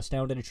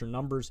astounded at your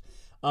numbers.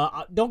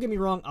 Don't get me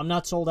wrong, I'm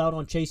not sold out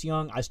on Chase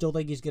Young. I still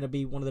think he's going to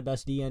be one of the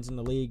best DNs in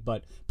the league,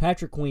 but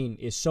Patrick Queen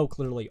is so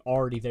clearly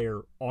already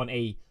there on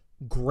a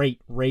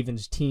great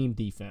Ravens team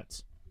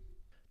defense.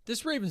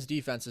 This Ravens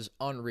defense is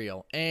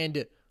unreal,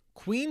 and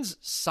Queen's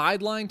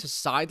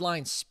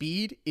sideline-to-sideline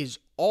speed is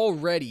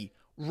already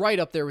right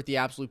up there with the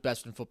absolute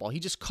best in football. He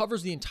just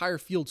covers the entire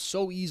field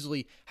so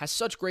easily, has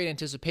such great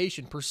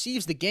anticipation,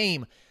 perceives the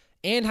game,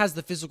 and has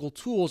the physical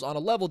tools on a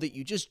level that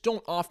you just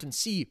don't often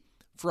see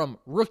from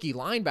rookie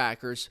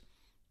linebackers.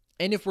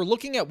 And if we're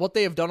looking at what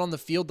they have done on the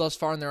field thus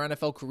far in their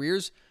NFL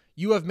careers,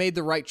 you have made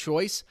the right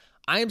choice.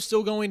 I am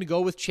still going to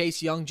go with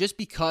Chase Young just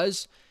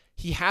because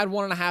he had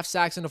 1.5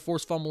 sacks and a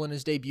forced fumble in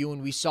his debut,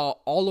 and we saw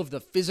all of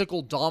the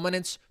physical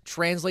dominance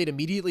translate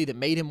immediately that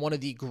made him one of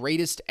the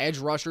greatest edge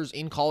rushers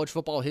in college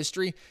football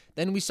history.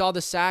 Then we saw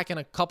the sack and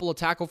a couple of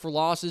tackle for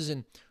losses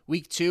in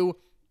week 2. And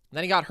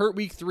then he got hurt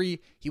week 3.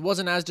 He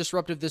wasn't as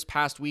disruptive this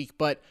past week,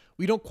 but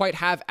we don't quite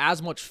have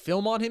as much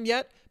film on him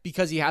yet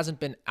because he hasn't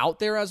been out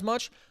there as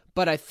much.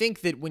 But I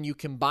think that when you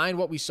combine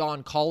what we saw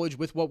in college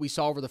with what we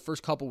saw over the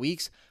first couple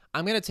weeks,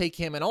 I'm going to take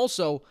him. And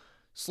also,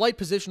 slight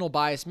positional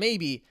bias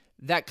maybe,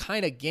 that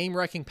kind of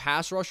game-wrecking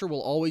pass rusher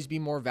will always be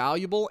more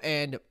valuable,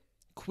 and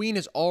Queen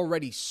is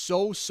already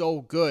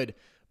so good,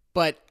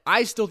 but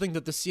I still think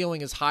that the ceiling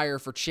is higher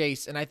for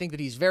Chase, and I think that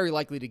he's very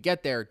likely to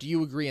get there. Do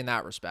you agree in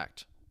that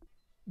respect?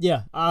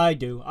 Yeah, I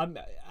do.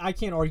 I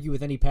can't argue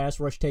with any pass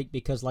rush take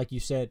because, like you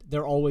said,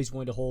 they're always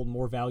going to hold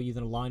more value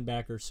than a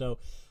linebacker. So,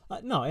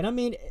 no, and I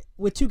mean,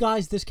 with two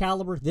guys this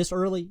caliber, this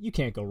early, you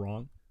can't go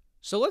wrong.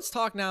 So let's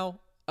talk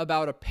now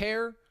about a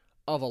pair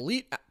of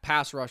elite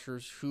pass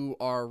rushers who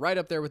are right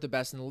up there with the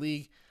best in the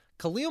league,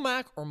 Khalil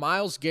Mack or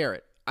Myles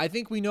Garrett. I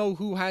think we know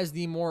who has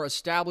the more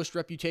established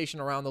reputation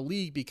around the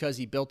league because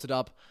he built it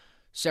up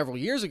several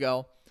years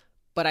ago,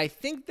 but I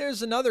think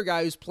there's another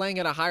guy who's playing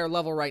at a higher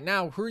level right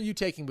now. Who are you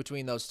taking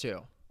between those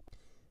two?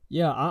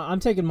 Yeah, I'm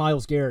taking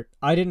Myles Garrett.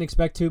 I didn't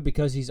expect to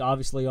because he's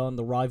obviously on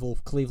the rival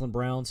Cleveland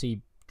Browns.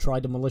 He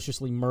tried to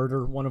maliciously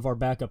murder one of our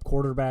backup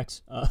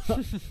quarterbacks,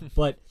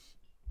 but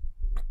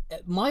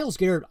Myles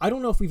Garrett, I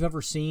don't know if we've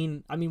ever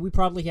seen, I mean, we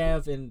probably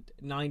have in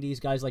 90s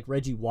guys like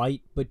Reggie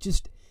White, but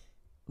just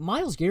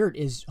Myles Garrett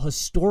is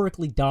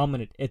historically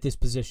dominant at this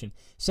position.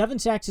 7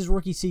 sacks his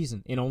rookie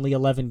season in only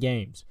 11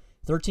 games,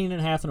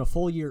 13.5 in a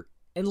full year.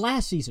 And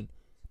last season,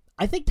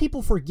 I think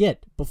people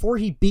forget, before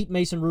he beat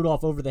Mason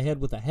Rudolph over the head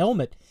with a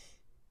helmet,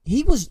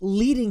 he was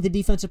leading the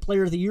Defensive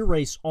Player of the Year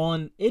race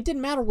on, it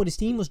didn't matter what his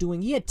team was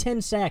doing. He had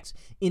 10 sacks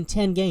in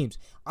 10 games.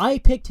 I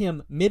picked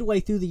him midway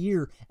through the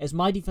year as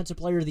my Defensive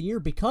Player of the Year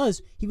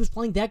because he was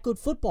playing that good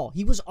football.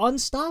 He was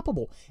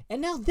unstoppable.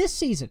 And now this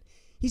season,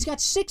 he's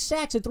got 6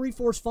 sacks and 3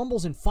 forced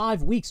fumbles in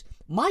 5 weeks.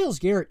 Myles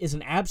Garrett is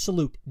an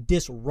absolute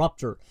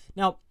disruptor.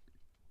 Now,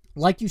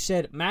 like you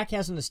said, Mac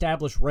has an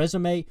established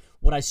resume.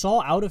 What I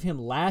saw out of him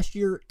last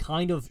year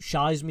kind of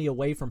shies me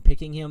away from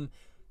picking him.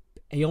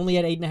 He only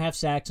had 8.5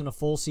 sacks in a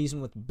full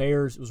season with the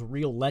Bears. It was a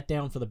real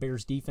letdown for the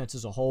Bears defense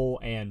as a whole,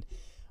 and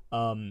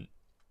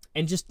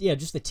just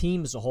the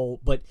team as a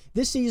whole. But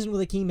this season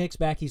with Akeem Hicks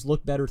back, he's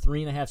looked better.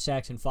 3.5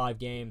 sacks in 5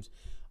 games.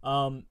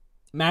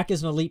 Mac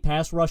is an elite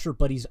pass rusher,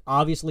 but he's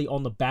obviously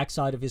on the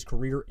backside of his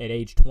career at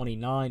age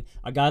 29.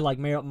 A guy like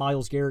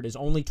Myles Garrett is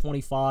only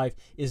 25,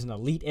 is an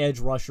elite edge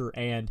rusher,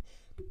 and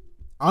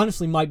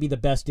honestly might be the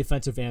best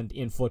defensive end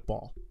in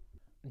football.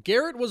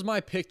 Garrett was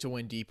my pick to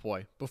win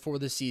DPOY before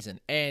this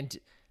season, and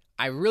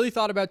I really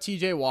thought about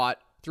TJ Watt.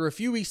 Through a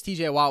few weeks,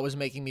 TJ Watt was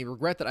making me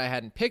regret that I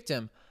hadn't picked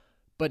him,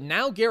 but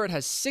now Garrett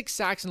has 6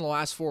 sacks in the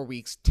last 4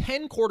 weeks,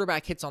 10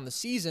 quarterback hits on the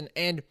season,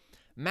 and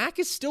Mac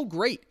is still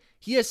great.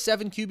 He has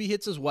 7 QB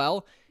hits as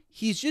well.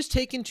 He's just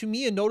taken, to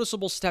me, a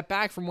noticeable step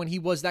back from when he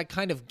was that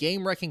kind of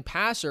game-wrecking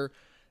pass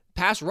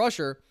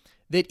rusher,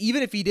 that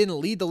even if he didn't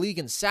lead the league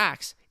in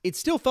sacks, it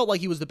still felt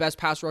like he was the best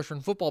pass rusher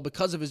in football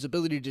because of his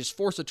ability to just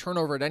force a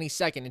turnover at any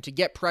second and to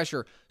get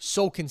pressure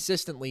so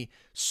consistently,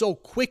 so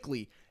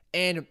quickly.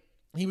 And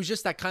he was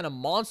just that kind of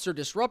monster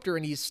disruptor,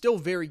 and he's still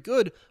very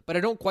good, but I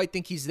don't quite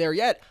think he's there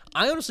yet.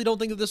 I honestly don't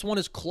think that this one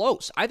is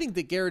close. I think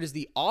that Garrett is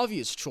the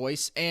obvious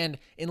choice, and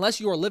unless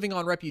you are living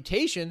on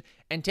reputation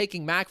and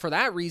taking Mac for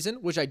that reason,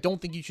 which I don't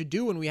think you should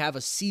do when we have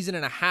a season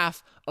and a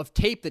half of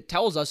tape that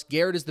tells us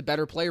Garrett is the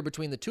better player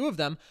between the two of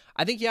them,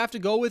 I think you have to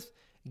go with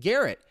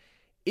Garrett.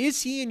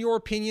 Is he, in your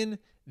opinion,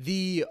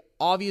 the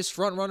obvious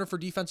front runner for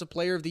Defensive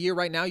Player of the Year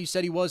right now? You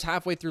said he was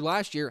halfway through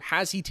last year.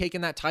 Has he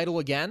taken that title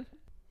again?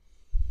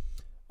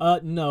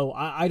 No,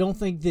 I don't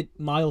think that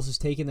Myles has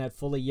taken that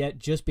fully yet,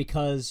 just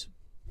because...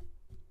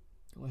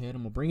 Go ahead,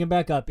 I'm going to bring him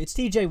back up. It's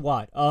TJ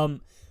Watt.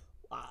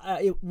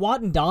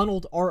 Watt and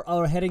Donald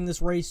are heading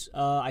this race.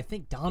 I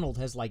think Donald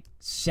has like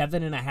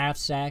 7.5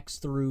 sacks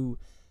through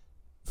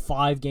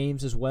 5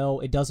 games as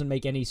well. It doesn't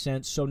make any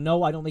sense. So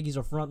no, I don't think he's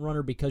a front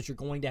runner, because you're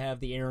going to have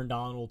the Aaron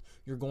Donald,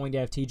 you're going to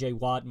have TJ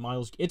Watt and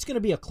Myles. It's going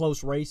to be a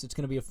close race. It's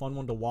going to be a fun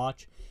one to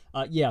watch.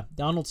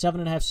 Donald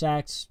 7.5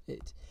 sacks.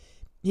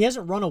 He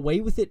hasn't run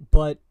away with it,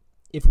 but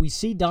if we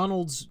see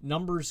Donald's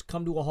numbers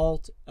come to a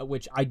halt,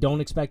 which I don't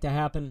expect to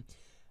happen,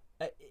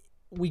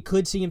 we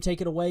could see him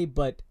take it away,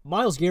 but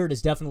Myles Garrett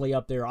is definitely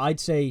up there. I'd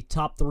say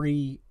top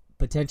 3,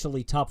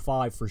 potentially top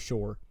 5 for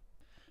sure.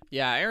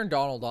 Yeah, Aaron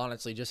Donald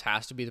honestly just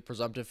has to be the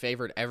presumptive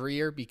favorite every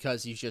year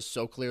because he's just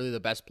so clearly the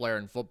best player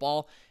in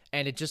football,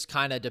 and it just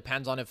kind of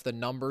depends on if the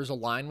numbers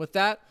align with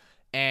that,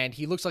 and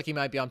he looks like he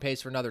might be on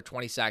pace for another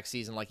 20-sack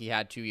season like he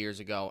had 2 years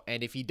ago,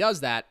 and if he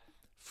does that,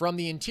 from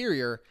the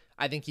interior,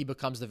 I think he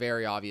becomes the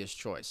very obvious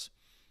choice.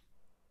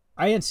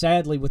 And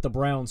sadly with the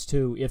Browns,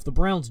 too. If the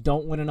Browns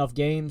don't win enough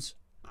games,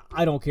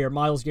 I don't care.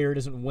 Myles Garrett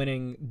isn't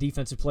winning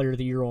Defensive Player of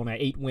the Year on an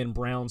 8-win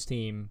Browns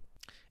team.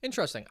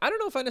 Interesting. I don't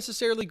know if I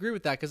necessarily agree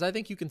with that, because I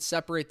think you can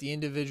separate the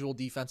individual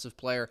defensive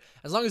player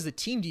as long as the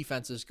team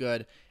defense is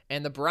good,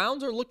 and the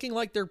Browns are looking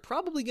like they're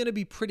probably going to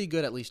be pretty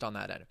good, at least on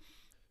that end.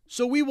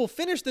 So we will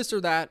finish this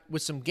or that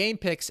with some game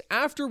picks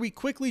after we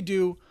quickly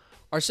do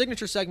our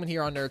signature segment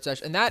here on Nerd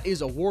Sesh, and that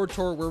is Award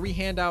Tour, where we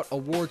hand out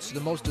awards to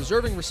the most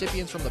deserving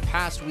recipients from the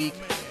past week.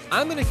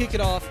 I'm going to kick it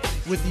off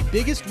with the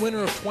biggest winner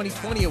of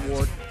 2020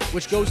 award,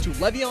 which goes to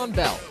Le'Veon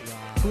Bell,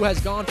 who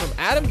has gone from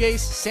Adam Gase,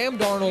 Sam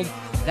Darnold,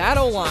 that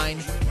O-line,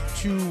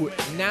 to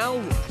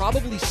now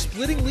probably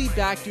splitting lead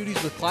back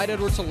duties with Clyde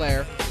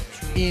Edwards-Helaire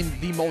in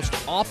the most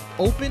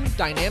open,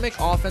 dynamic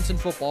offense in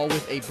football,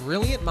 with a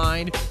brilliant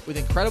mind, with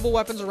incredible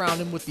weapons around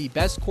him, with the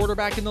best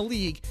quarterback in the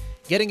league,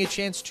 getting a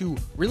chance to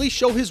really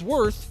show his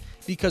worth,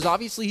 because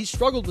obviously he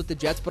struggled with the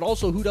Jets, but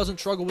also who doesn't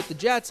struggle with the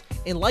Jets,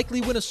 and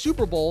likely win a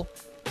Super Bowl.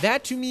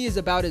 That to me is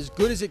about as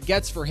good as it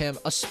gets for him,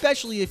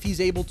 especially if he's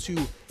able to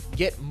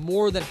get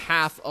more than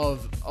half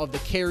of the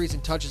carries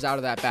and touches out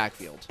of that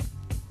backfield.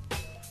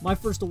 My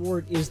first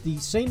award is the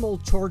Same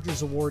Old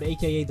Chargers Award,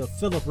 a.k.a. the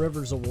Phillip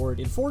Rivers Award.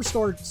 In 4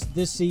 starts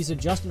this season,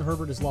 Justin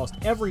Herbert has lost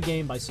every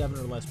game by 7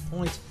 or less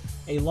points.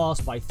 A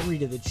loss by 3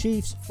 to the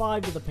Chiefs,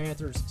 5 to the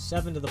Panthers,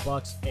 7 to the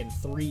Bucks, and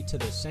 3 to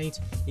the Saints.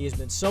 He has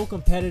been so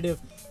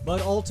competitive,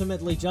 but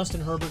ultimately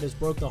Justin Herbert has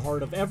broke the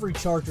heart of every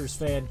Chargers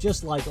fan,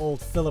 just like old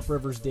Phillip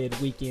Rivers did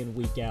week in,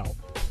 week out.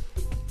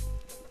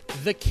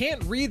 The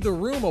Can't Read the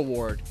Room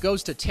Award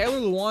goes to Taylor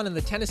Lewan and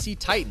the Tennessee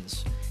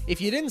Titans. If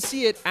you didn't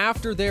see it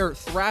after their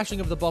thrashing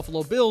of the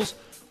Buffalo Bills,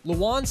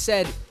 Lewan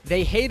said,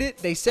 "They hate it,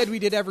 they said we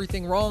did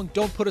everything wrong,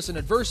 don't put us in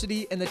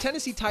adversity," and the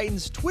Tennessee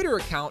Titans Twitter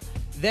account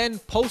then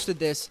posted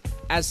this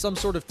as some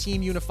sort of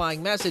team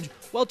unifying message.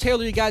 Well,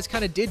 Taylor, you guys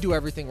kind of did do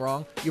everything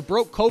wrong. You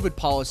broke COVID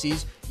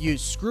policies, you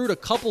screwed a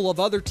couple of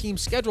other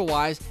teams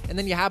schedule-wise, and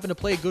then you happen to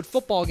play a good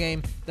football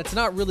game. That's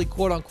not really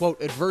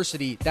quote-unquote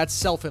adversity, that's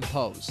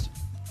self-imposed.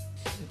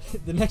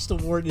 The next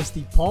award is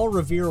the Paul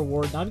Revere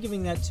Award, and I'm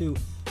giving that to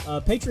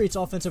Patriots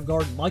offensive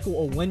guard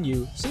Michael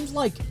Onwenu. Seems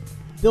like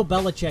Bill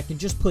Belichick can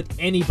just put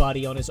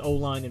anybody on his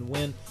O-line and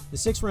win. The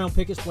 6th-round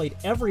pick has played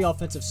every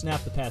offensive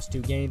snap the past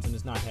 2 games and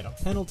has not had a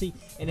penalty,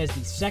 and has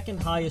the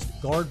 2nd highest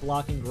guard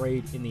blocking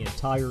grade in the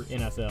entire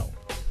NFL.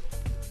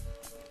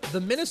 The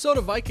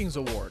Minnesota Vikings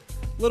award,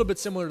 a little bit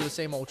similar to the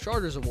same old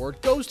Chargers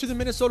award, goes to the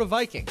Minnesota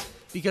Vikings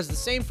because the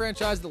same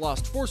franchise that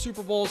lost 4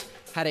 Super Bowls,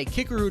 had a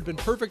kicker who had been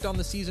perfect on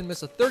the season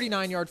miss a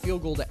 39-yard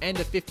field goal to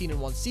end a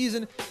 15-1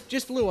 season,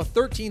 just blew a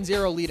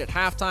 13-0 lead at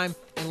halftime,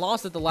 and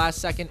lost at the last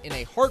second in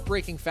a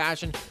heartbreaking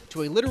fashion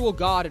to a literal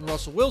god in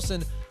Russell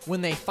Wilson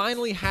when they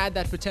finally had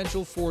that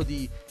potential for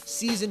the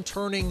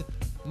season-turning,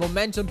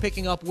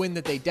 momentum-picking-up win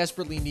that they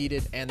desperately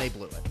needed, and they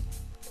blew it.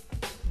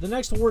 The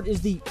next award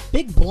is the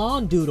Big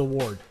Blonde Dude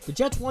Award. The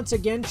Jets once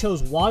again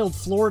chose wild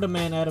Florida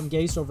man Adam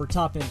Gase over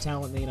top-end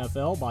talent in the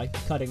NFL by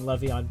cutting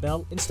Le'Veon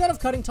Bell instead of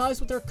cutting ties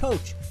with their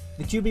coach.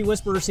 The QB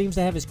whisperer seems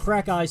to have his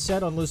crack eyes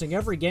set on losing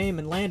every game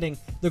and landing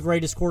the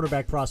greatest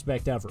quarterback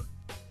prospect ever.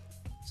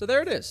 So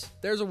there it is.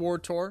 There's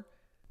award tour.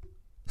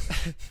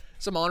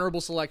 Some honorable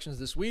selections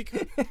this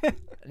week.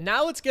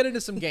 Now let's get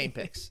into some game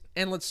picks.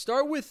 And let's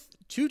start with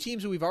 2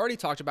 teams that we've already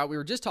talked about. We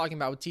were just talking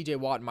about with TJ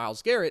Watt and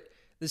Myles Garrett.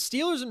 The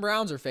Steelers and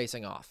Browns are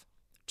facing off.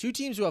 2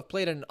 teams who have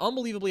played at an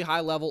unbelievably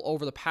high level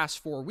over the past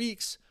 4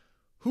 weeks.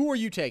 Who are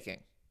you taking?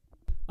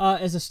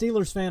 As a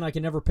Steelers fan, I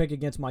can never pick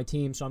against my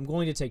team, so I'm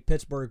going to take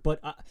Pittsburgh, but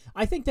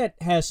I think that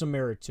has some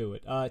merit to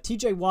it.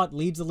 TJ Watt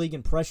leads the league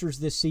in pressures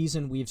this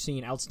season. We've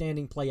seen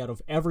outstanding play out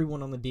of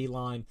everyone on the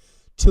D-line.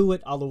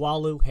 Tuitt,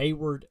 Alualu,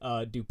 Hayward,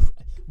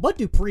 Bud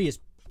Dupree is...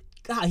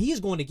 God, he is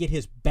going to get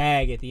his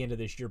bag at the end of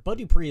this year. Bud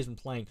Dupree has been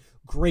playing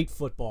great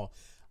football.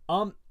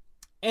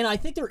 And I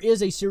think there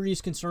is a serious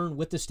concern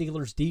with the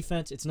Steelers'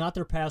 defense. It's not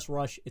their pass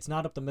rush. It's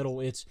not up the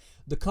middle. It's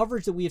the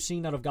coverage that we have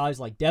seen out of guys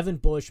like Devin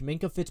Bush,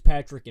 Minkah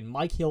Fitzpatrick, and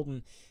Mike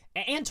Hilton,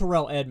 and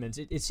Terrell Edmonds.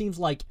 It seems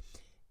like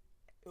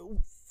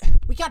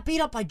we got beat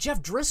up by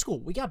Jeff Driscoll.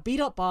 We got beat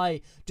up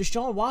by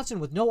Deshaun Watson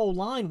with no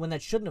O-line when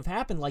that shouldn't have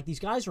happened. Like, these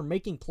guys are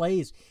making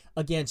plays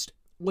against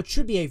what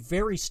should be a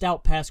very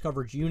stout pass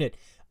coverage unit,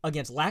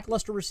 against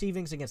lackluster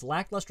receivings, against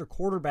lackluster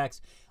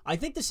quarterbacks. I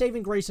think the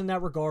saving grace in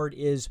that regard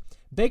is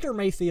Baker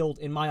Mayfield,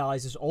 in my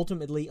eyes, is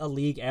ultimately a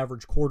league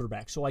average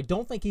quarterback. So I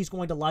don't think he's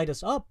going to light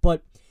us up,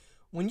 but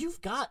when you've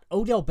got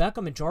Odell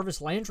Beckham and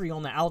Jarvis Landry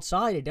on the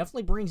outside, it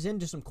definitely brings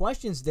into some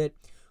questions that,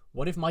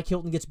 what if Mike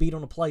Hilton gets beat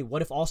on a play?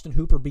 What if Austin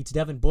Hooper beats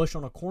Devin Bush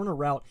on a corner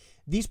route?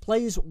 These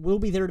plays will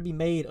be there to be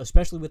made,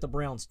 especially with the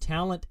Browns'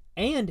 talent.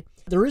 And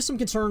there is some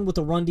concern with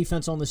the run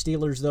defense on the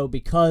Steelers, though,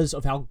 because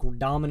of how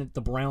dominant the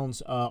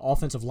Browns'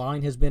 offensive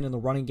line has been in the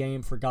running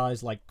game for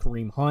guys like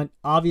Kareem Hunt.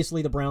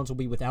 Obviously, the Browns will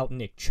be without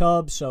Nick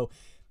Chubb, so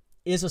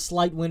is a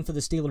slight win for the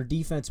Steeler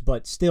defense,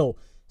 but still,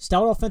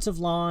 stout offensive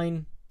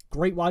line,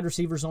 great wide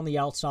receivers on the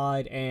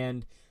outside,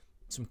 and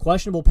some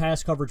questionable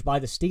pass coverage by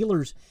the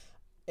Steelers.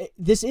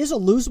 This is a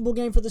losable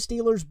game for the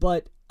Steelers,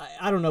 but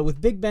I don't know.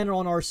 With Big Ben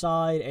on our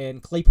side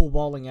and Claypool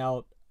balling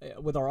out,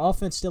 with our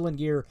offense still in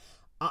gear,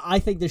 I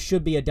think this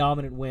should be a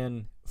dominant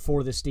win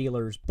for the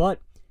Steelers.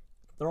 But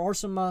there are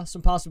some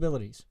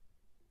possibilities.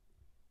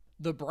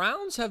 The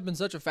Browns have been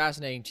such a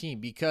fascinating team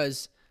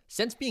because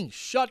since being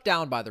shut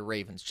down by the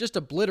Ravens, just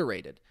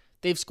obliterated,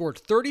 they've scored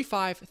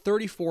 35,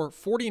 34,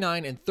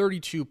 49, and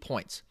 32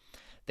 points.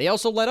 They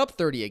also let up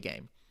 30 a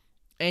game.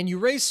 And you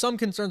raise some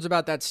concerns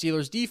about that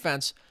Steelers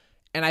defense,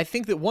 and I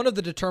think that one of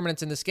the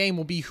determinants in this game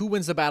will be who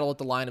wins the battle at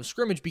the line of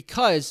scrimmage,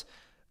 because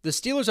the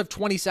Steelers have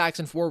 20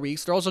 sacks in 4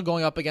 weeks. They're also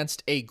going up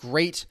against a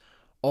great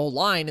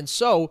O-line. And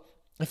so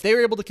if they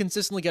were able to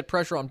consistently get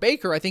pressure on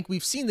Baker, I think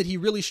we've seen that he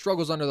really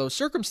struggles under those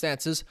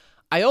circumstances.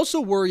 I also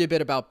worry a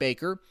bit about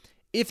Baker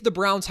if the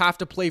Browns have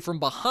to play from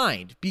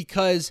behind,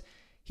 because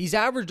he's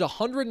averaged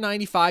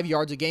 195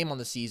 yards a game on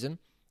the season.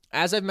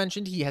 As I've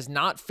mentioned, he has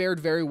not fared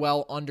very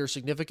well under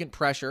significant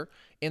pressure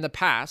in the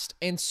past.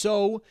 And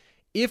so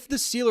if the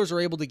Steelers are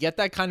able to get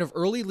that kind of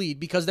early lead,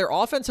 because their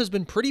offense has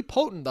been pretty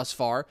potent thus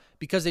far,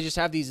 because they just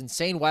have these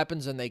insane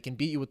weapons and they can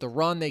beat you with the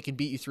run, they can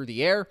beat you through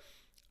the air,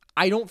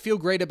 I don't feel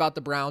great about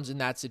the Browns in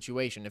that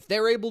situation. If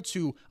they're able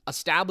to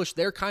establish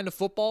their kind of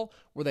football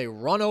where they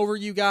run over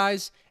you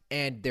guys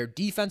and their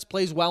defense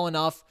plays well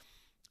enough,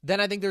 then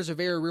I think there's a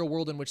very real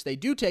world in which they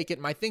do take it.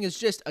 My thing is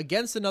just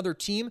against another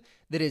team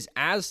that is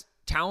as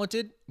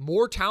talented,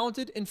 more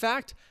talented, in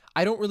fact,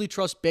 I don't really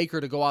trust Baker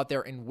to go out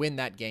there and win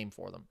that game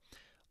for them.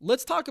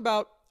 Let's talk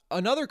about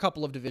another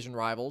couple of division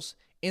rivals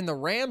in the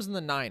Rams and the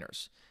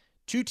Niners.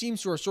 2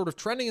 teams who are sort of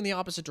trending in the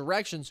opposite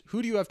directions.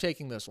 Who do you have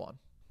taking this one?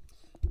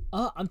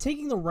 I'm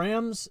taking the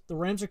Rams. The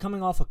Rams are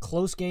coming off a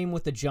close game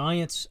with the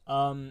Giants.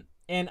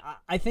 And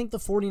I think the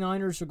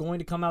 49ers are going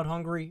to come out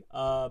hungry.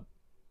 The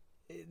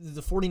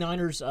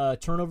 49ers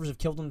turnovers have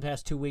killed them the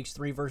past 2 weeks,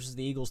 3 versus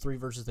the Eagles, 3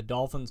 versus the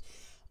Dolphins.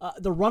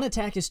 The run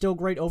attack is still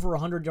great, over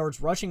 100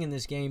 yards rushing in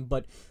this game.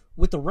 But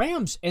with the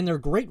Rams and their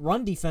great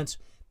run defense,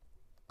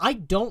 I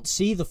don't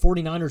see the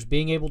 49ers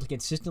being able to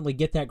consistently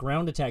get that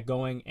ground attack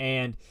going.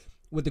 And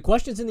with the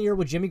questions in the air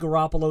with Jimmy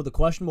Garoppolo, the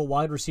questionable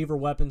wide receiver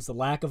weapons, the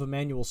lack of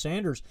Emmanuel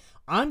Sanders,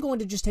 I'm going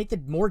to just take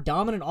the more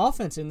dominant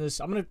offense in this.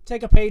 I'm going to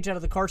take a page out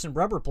of the Carson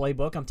Breber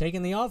playbook. I'm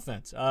taking the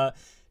offense.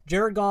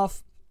 Jared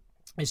Goff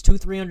has 2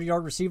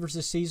 300-yard receivers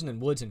this season,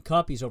 and Woods and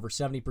Kupp, he's over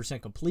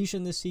 70%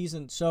 completion this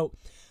season. So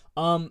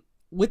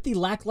with the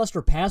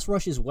lackluster pass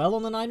rush as well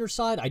on the Niners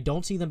side, I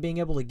don't see them being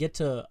able to get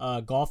to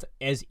Goff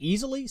as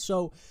easily.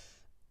 So,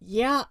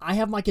 yeah, I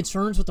have my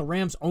concerns with the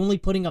Rams only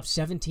putting up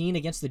 17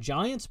 against the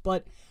Giants,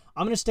 but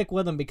I'm going to stick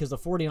with them because the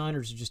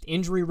 49ers are just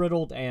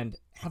injury-riddled and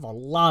have a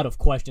lot of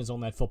questions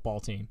on that football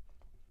team.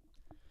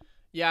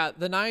 Yeah,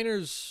 the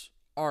Niners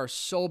are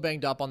so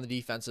banged up on the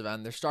defensive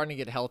end. They're starting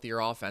to get healthier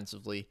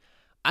offensively.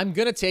 I'm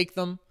going to take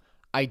them.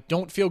 I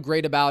don't feel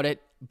great about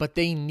it, but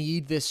they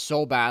need this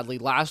so badly.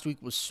 Last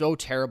week was so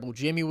terrible.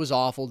 Jimmy was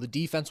awful. The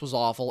defense was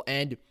awful.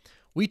 And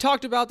we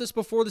talked about this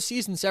before the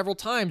season several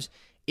times.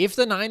 If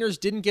the Niners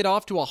didn't get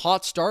off to a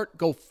hot start,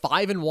 go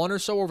 5-1 or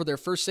so over their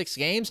first 6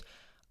 games,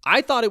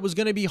 I thought it was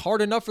going to be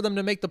hard enough for them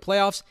to make the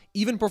playoffs,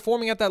 even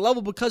performing at that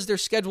level, because their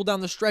schedule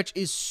down the stretch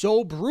is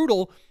so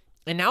brutal.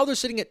 And now they're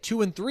sitting at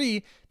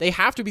 2-3. They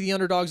have to be the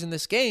underdogs in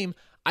this game.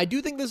 I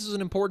do think this is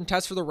an important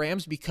test for the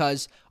Rams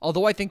because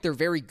although I think they're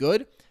very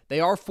good, they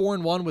are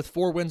 4-1 with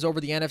 4 wins over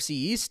the NFC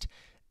East.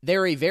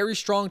 They're a very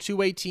strong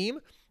two-way team.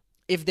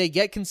 If they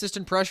get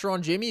consistent pressure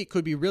on Jimmy, it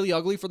could be really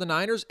ugly for the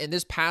Niners. And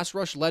this pass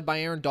rush led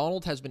by Aaron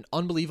Donald has been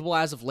unbelievable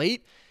as of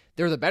late.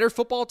 They're the better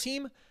football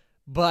team,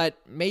 but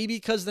maybe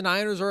because the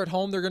Niners are at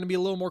home, they're going to be a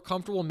little more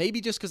comfortable.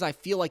 Maybe just because I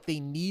feel like they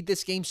need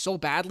this game so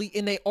badly,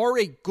 and they are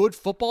a good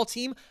football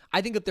team.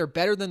 I think that they're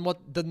better than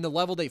the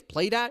level they've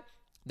played at.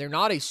 They're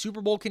not a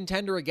Super Bowl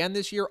contender again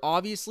this year,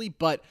 obviously,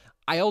 but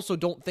I also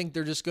don't think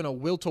they're just going to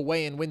wilt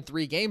away and win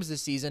 3 games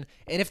this season.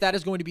 And if that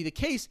is going to be the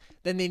case,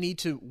 then they need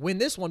to win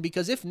this one,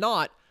 because if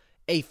not,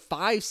 a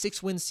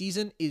 5-6 win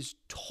season is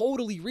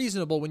totally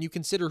reasonable when you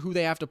consider who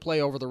they have to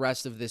play over the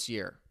rest of this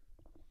year.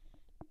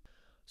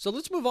 So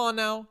let's move on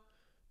now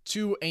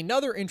to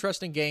another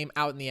interesting game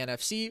out in the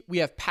NFC. We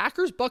have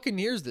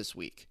Packers-Buccaneers this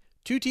week.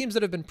 2 teams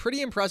that have been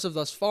pretty impressive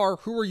thus far.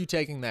 Who are you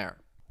taking there?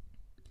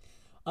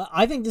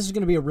 I think this is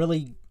going to be a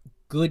really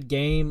good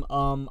game.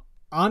 I'm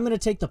going to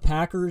take the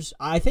Packers.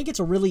 I think it's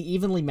a really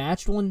evenly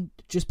matched one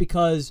just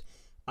because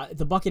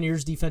the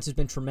Buccaneers defense has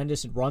been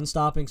tremendous at run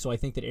stopping, so I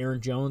think that Aaron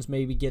Jones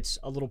maybe gets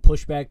a little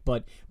pushback,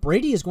 but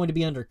Brady is going to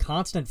be under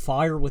constant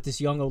fire with this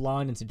young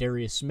O-line and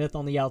Zadarius Smith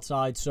on the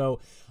outside.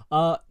 So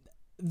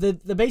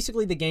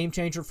basically the game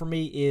changer for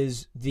me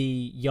is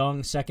the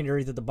young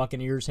secondary that the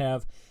Buccaneers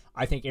have.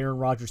 I think Aaron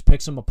Rodgers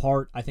picks them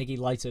apart. I think he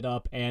lights it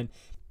up, and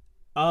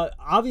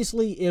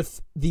obviously, if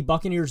the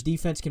Buccaneers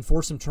defense can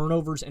force some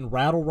turnovers and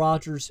rattle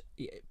Rodgers,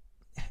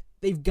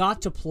 they've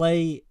got to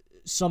play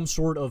some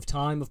sort of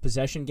time of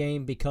possession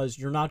game because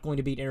you're not going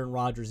to beat Aaron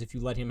Rodgers if you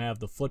let him have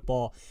the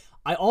football.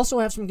 I also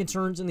have some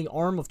concerns in the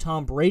arm of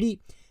Tom Brady.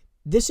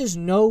 This is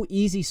no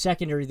easy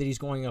secondary that he's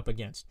going up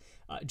against.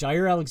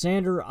 Jair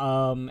Alexander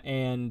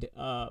and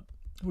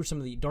who are some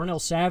of the Darnell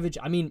Savage.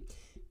 I mean,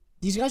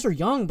 these guys are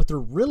young, but they're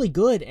really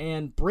good,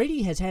 and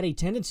Brady has had a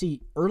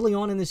tendency early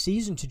on in the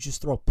season to just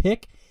throw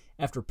pick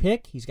after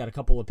pick. He's got a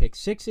couple of pick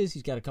sixes.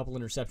 He's got a couple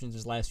interceptions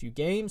his last few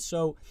games.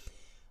 So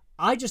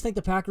I just think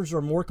the Packers are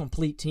a more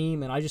complete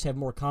team, and I just have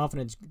more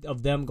confidence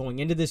of them going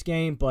into this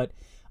game. But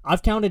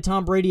I've counted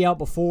Tom Brady out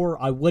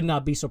before. I would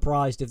not be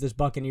surprised if this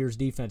Buccaneers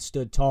defense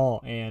stood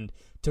tall and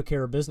took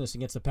care of business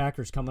against the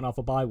Packers coming off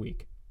a bye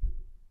week.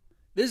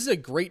 This is a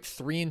great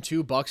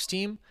 3-2 Bucs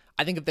team.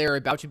 I think that they're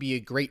about to be a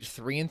great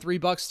 3-3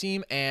 Bucs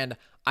team, and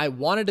I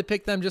wanted to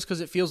pick them just because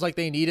it feels like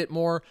they need it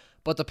more,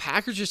 but the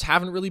Packers just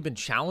haven't really been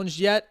challenged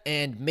yet,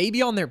 and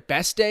maybe on their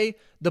best day,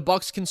 the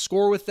Bucs can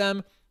score with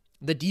them.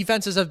 The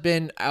defenses have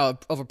been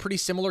of a pretty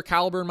similar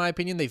caliber, in my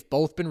opinion. They've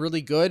both been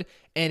really good,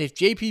 and if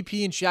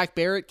JPP and Shaq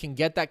Barrett can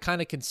get that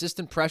kind of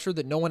consistent pressure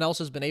that no one else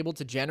has been able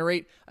to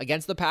generate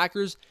against the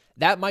Packers,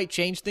 that might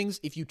change things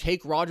if you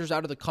take Rodgers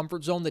out of the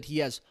comfort zone that he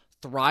has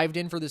thrived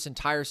in for this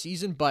entire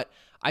season. But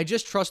I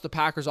just trust the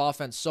Packers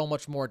offense so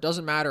much more. It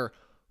doesn't matter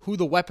who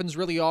the weapons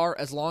really are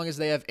as long as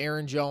they have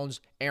Aaron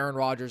Jones, Aaron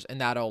Rodgers, and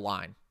that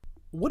O-line.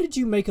 What did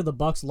you make of the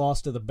Bucs'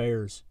 loss to the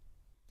Bears?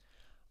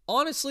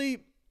 Honestly,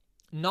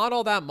 not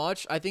all that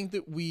much. I think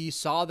that we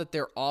saw that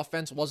their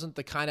offense wasn't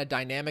the kind of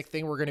dynamic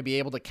thing we're going to be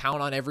able to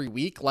count on every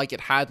week like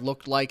it had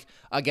looked like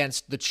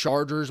against the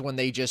Chargers when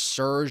they just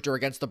surged, or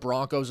against the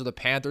Broncos or the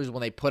Panthers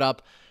when they put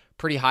up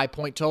pretty high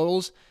point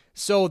totals.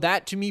 So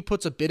that, to me,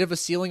 puts a bit of a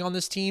ceiling on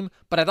this team,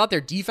 but I thought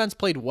their defense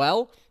played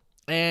well,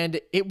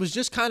 and it was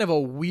just kind of a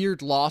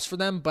weird loss for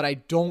them, but I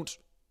don't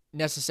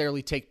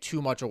necessarily take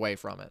too much away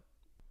from it.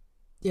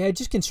 Yeah, it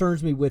just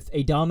concerns me with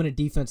a dominant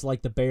defense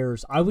like the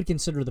Bears. I would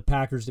consider the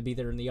Packers to be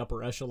there in the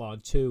upper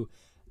echelon, too.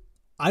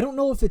 I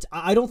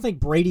don't think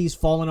Brady's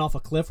fallen off a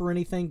cliff or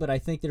anything, but I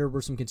think there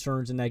were some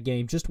concerns in that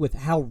game just with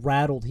how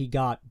rattled he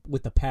got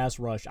with the pass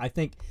rush. I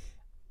think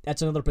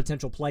that's another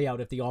potential play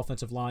out if the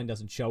offensive line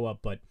doesn't show up,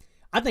 but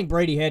I think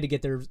Brady had to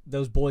get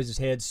those boys'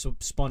 heads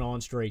spun on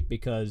straight,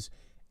 because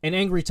an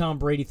angry Tom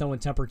Brady throwing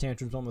temper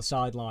tantrums on the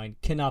sideline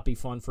cannot be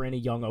fun for any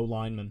young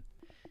O-lineman.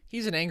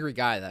 He's an angry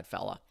guy, that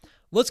fella.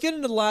 Let's get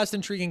into the last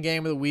intriguing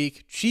game of the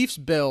week,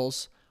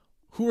 Chiefs-Bills.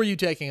 Who are you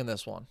taking in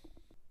this one?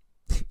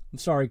 I'm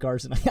sorry,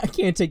 Carson. I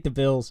can't take the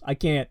Bills. I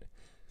can't.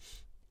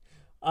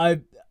 I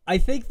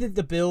think that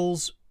the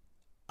Bills,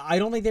 I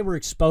don't think they were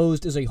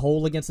exposed as a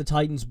whole against the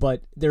Titans,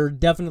 but there are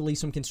definitely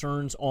some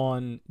concerns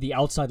on the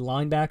outside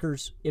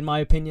linebackers, in my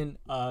opinion.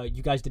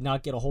 You guys did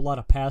not get a whole lot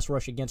of pass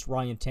rush against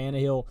Ryan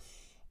Tannehill,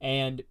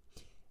 and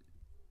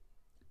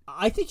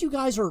I think you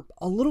guys are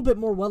a little bit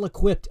more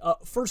well-equipped.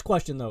 First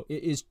question, though,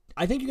 is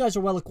I think you guys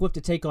are well-equipped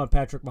to take on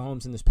Patrick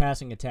Mahomes in this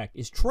passing attack.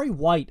 Is Trey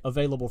White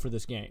available for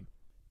this game?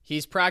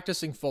 He's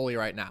practicing fully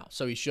right now,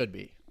 so he should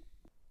be.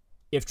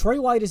 If Trey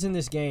White is in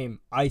this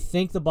game, I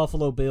think the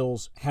Buffalo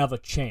Bills have a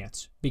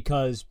chance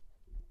because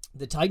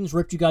the Titans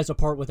ripped you guys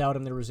apart without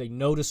him. There was a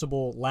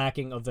noticeable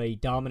lacking of a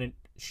dominant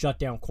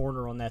shutdown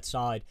corner on that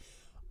side.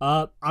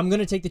 I'm going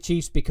to take the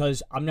Chiefs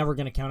because I'm never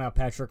going to count out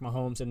Patrick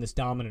Mahomes in this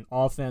dominant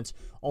offense,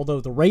 although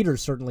the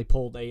Raiders certainly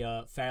pulled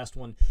a fast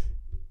one.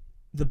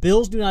 The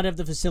Bills do not have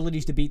the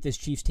facilities to beat this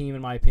Chiefs team,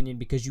 in my opinion,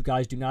 because you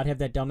guys do not have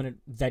that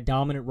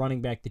dominant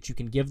running back that you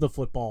can give the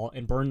football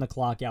and burn the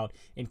clock out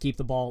and keep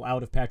the ball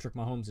out of Patrick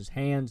Mahomes'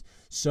 hands.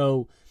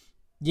 So,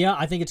 yeah,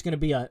 I think it's going to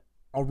be a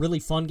really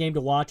fun game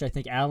to watch. I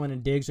think Allen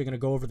and Diggs are going to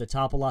go over the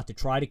top a lot to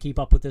try to keep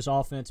up with this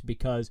offense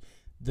because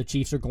the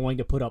Chiefs are going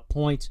to put up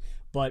points.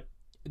 But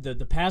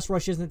the pass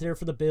rush isn't there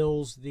for the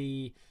Bills.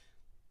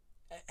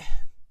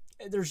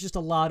 There's just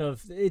a lot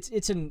of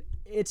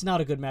it's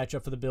not a good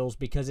matchup for the Bills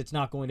because it's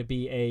not going to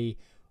be a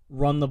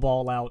run the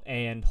ball out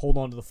and hold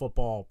on to the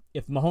football.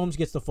 If Mahomes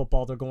gets the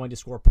football, they're going to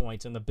score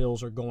points and the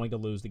Bills are going to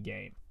lose the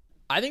game.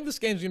 I think this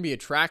game's going to be a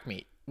track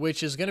meet,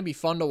 which is going to be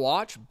fun to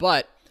watch,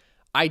 but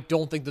I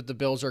don't think that the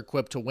Bills are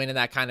equipped to win in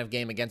that kind of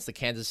game against the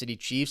Kansas City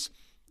Chiefs.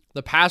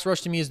 The pass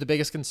rush to me is the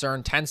biggest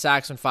concern. 10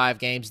 sacks in 5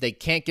 games. They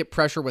can't get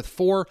pressure with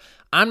 4.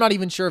 I'm not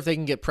even sure if they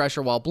can get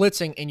pressure while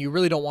blitzing, and you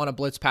really don't want to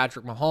blitz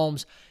Patrick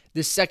Mahomes.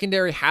 This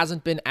secondary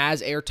hasn't been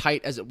as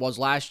airtight as it was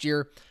last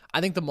year.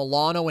 I think the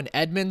Milano and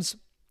Edmonds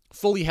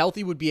fully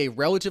healthy would be a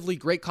relatively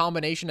great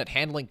combination at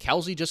handling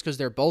Kelsey just because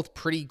they're both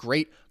pretty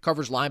great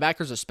coverage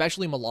linebackers,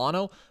 especially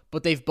Milano,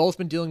 but they've both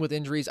been dealing with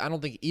injuries. I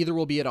don't think either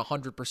will be at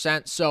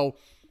 100%, so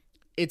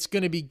it's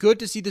going to be good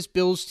to see this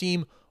Bills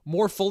team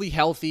more fully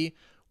healthy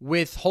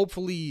with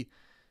hopefully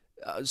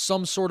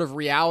some sort of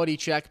reality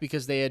check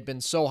because they had been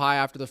so high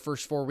after the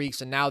first 4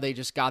 weeks and now they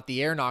just got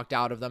the air knocked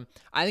out of them.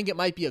 I think it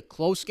might be a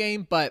close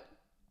game, but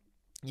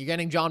you're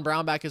getting John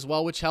Brown back as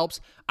well, which helps.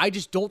 I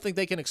just don't think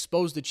they can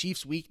expose the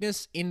Chiefs'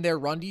 weakness in their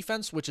run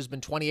defense, which has been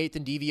 28th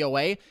in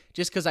DVOA,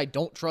 just because I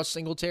don't trust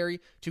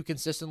Singletary to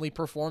consistently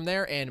perform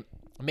there, and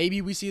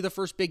maybe we see the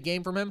first big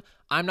game from him.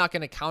 I'm not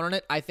going to count on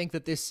it. I think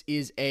that this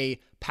is a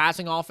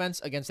passing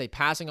offense against a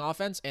passing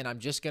offense, and I'm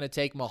just going to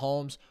take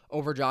Mahomes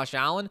over Josh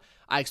Allen.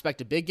 I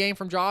expect a big game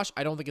from Josh.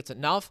 I don't think it's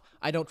enough.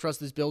 I don't trust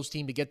this Bills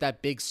team to get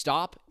that big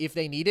stop if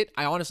they need it.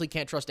 I honestly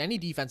can't trust any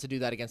defense to do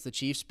that against the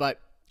Chiefs,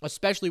 but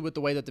especially with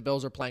the way that the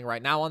Bills are playing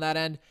right now on that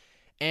end.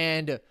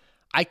 And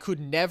I could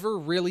never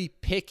really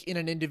pick in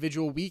an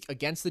individual week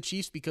against the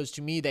Chiefs because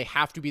to me, they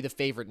have to be the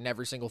favorite in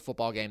every single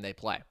football game they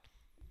play.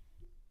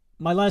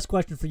 My last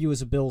question for you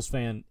as a Bills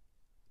fan,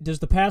 does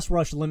the pass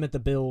rush limit the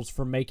Bills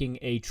from making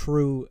a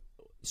true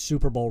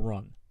Super Bowl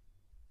run?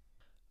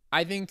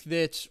 I think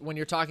that when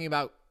you're talking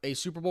about a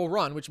Super Bowl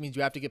run, which means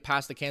you have to get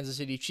past the Kansas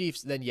City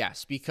Chiefs, then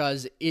yes,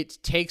 because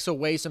it takes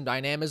away some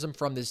dynamism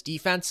from this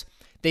defense.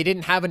 They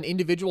didn't have an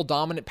individual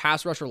dominant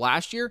pass rusher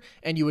last year,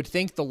 and you would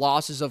think the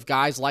losses of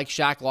guys like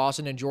Shaq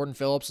Lawson and Jordan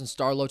Phillips and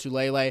Starlo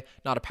Tulele,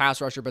 not a pass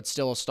rusher, but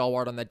still a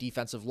stalwart on that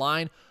defensive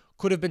line,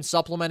 could have been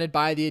supplemented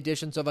by the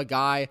additions of a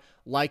guy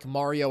like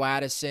Mario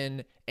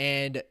Addison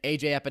and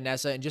AJ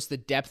Epinesa and just the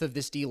depth of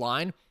this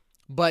D-line.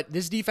 But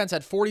this defense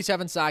had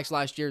 47 sacks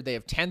last year. They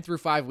have 10 through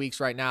 5 weeks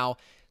right now.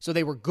 So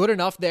they were good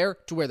enough there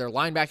to where their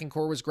linebacking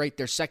core was great.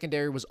 Their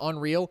secondary was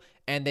unreal,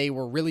 and they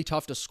were really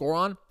tough to score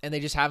on, and they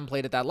just haven't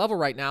played at that level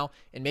right now.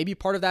 And maybe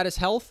part of that is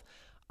health.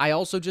 I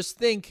also just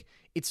think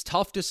it's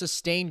tough to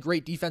sustain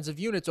great defensive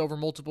units over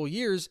multiple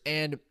years,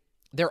 and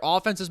their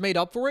offense has made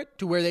up for it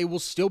to where they will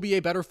still be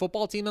a better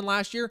football team than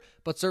last year,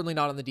 but certainly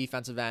not on the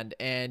defensive end.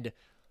 And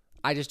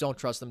I just don't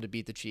trust them to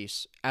beat the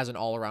Chiefs as an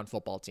all-around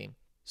football team.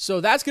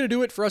 So that's going to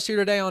do it for us here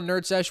today on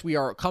Nerd Sesh. We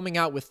are coming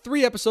out with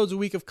 3 episodes a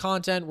week of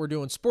content. We're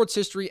doing sports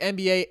history,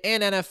 NBA,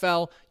 and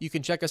NFL. You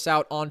can check us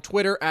out on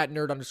Twitter at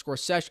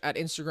nerd_sesh,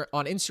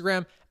 on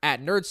Instagram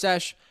at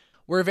nerdsesh.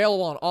 We're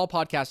available on all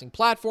podcasting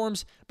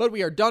platforms, but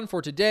we are done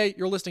for today.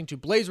 You're listening to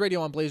Blaze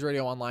Radio on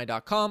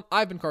blazeradioonline.com.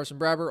 I've been Carson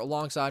Brabber.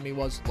 Alongside me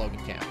was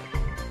Logan Campbell.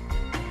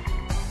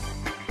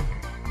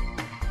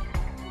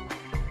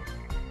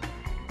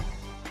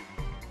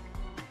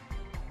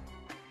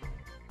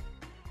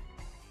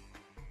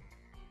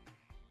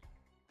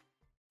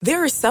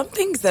 There are some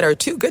things that are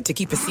too good to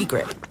keep a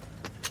secret.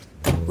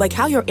 Like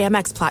how your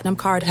Amex Platinum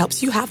card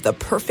helps you have the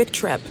perfect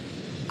trip.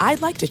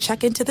 I'd like to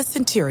check into the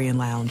Centurion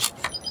Lounge.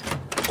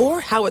 Or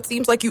how it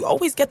seems like you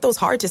always get those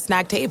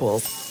hard-to-snag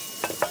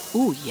tables.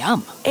 Ooh,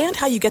 yum. And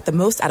how you get the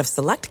most out of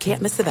select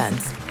can't-miss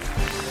events.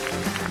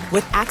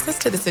 With access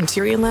to the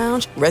Centurion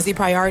Lounge, Resi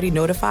Priority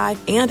Notified,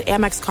 and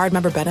Amex card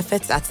member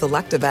benefits at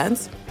select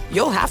events,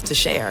 you'll have to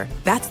share.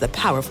 That's the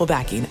powerful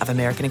backing of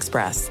American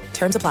Express.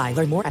 Terms apply.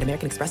 Learn more at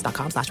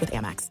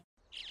americanexpress.com/withAmex.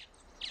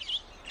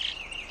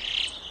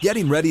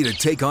 Getting ready to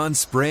take on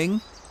spring?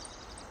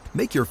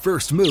 Make your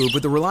first move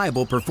with the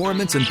reliable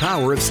performance and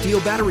power of Steel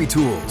battery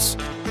tools.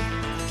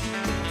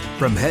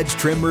 From hedge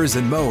trimmers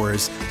and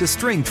mowers to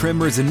string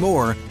trimmers and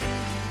more,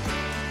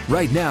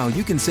 right now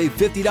you can save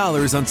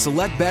 $50 on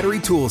select battery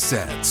tool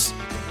sets.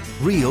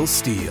 Real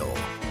Steel.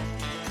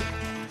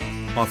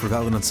 Offer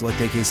valid on select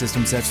AK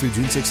system sets through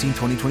June 16,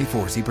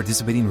 2024. See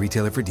participating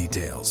retailer for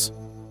details.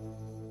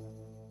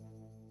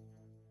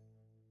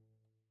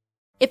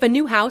 If a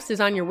new house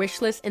is on your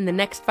wish list in the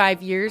next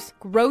 5 years,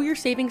 grow your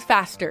savings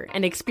faster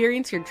and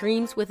experience your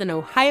dreams with an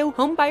Ohio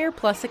Homebuyer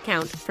Plus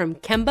account from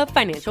Kemba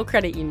Financial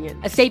Credit Union.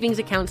 A savings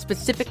account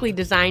specifically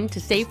designed to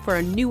save for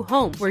a new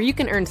home, where you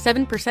can earn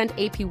 7%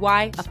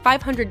 APY,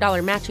 a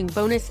 $500 matching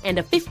bonus, and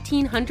a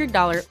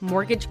 $1,500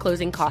 mortgage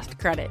closing cost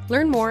credit.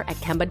 Learn more at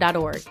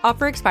Kemba.org.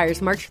 Offer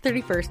expires March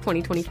 31st,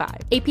 2025.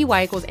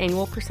 APY equals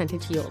annual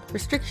percentage yield.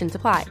 Restrictions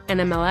apply.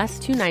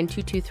 NMLS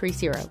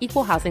 292230.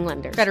 Equal housing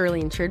lender.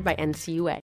 Federally insured by NCUA.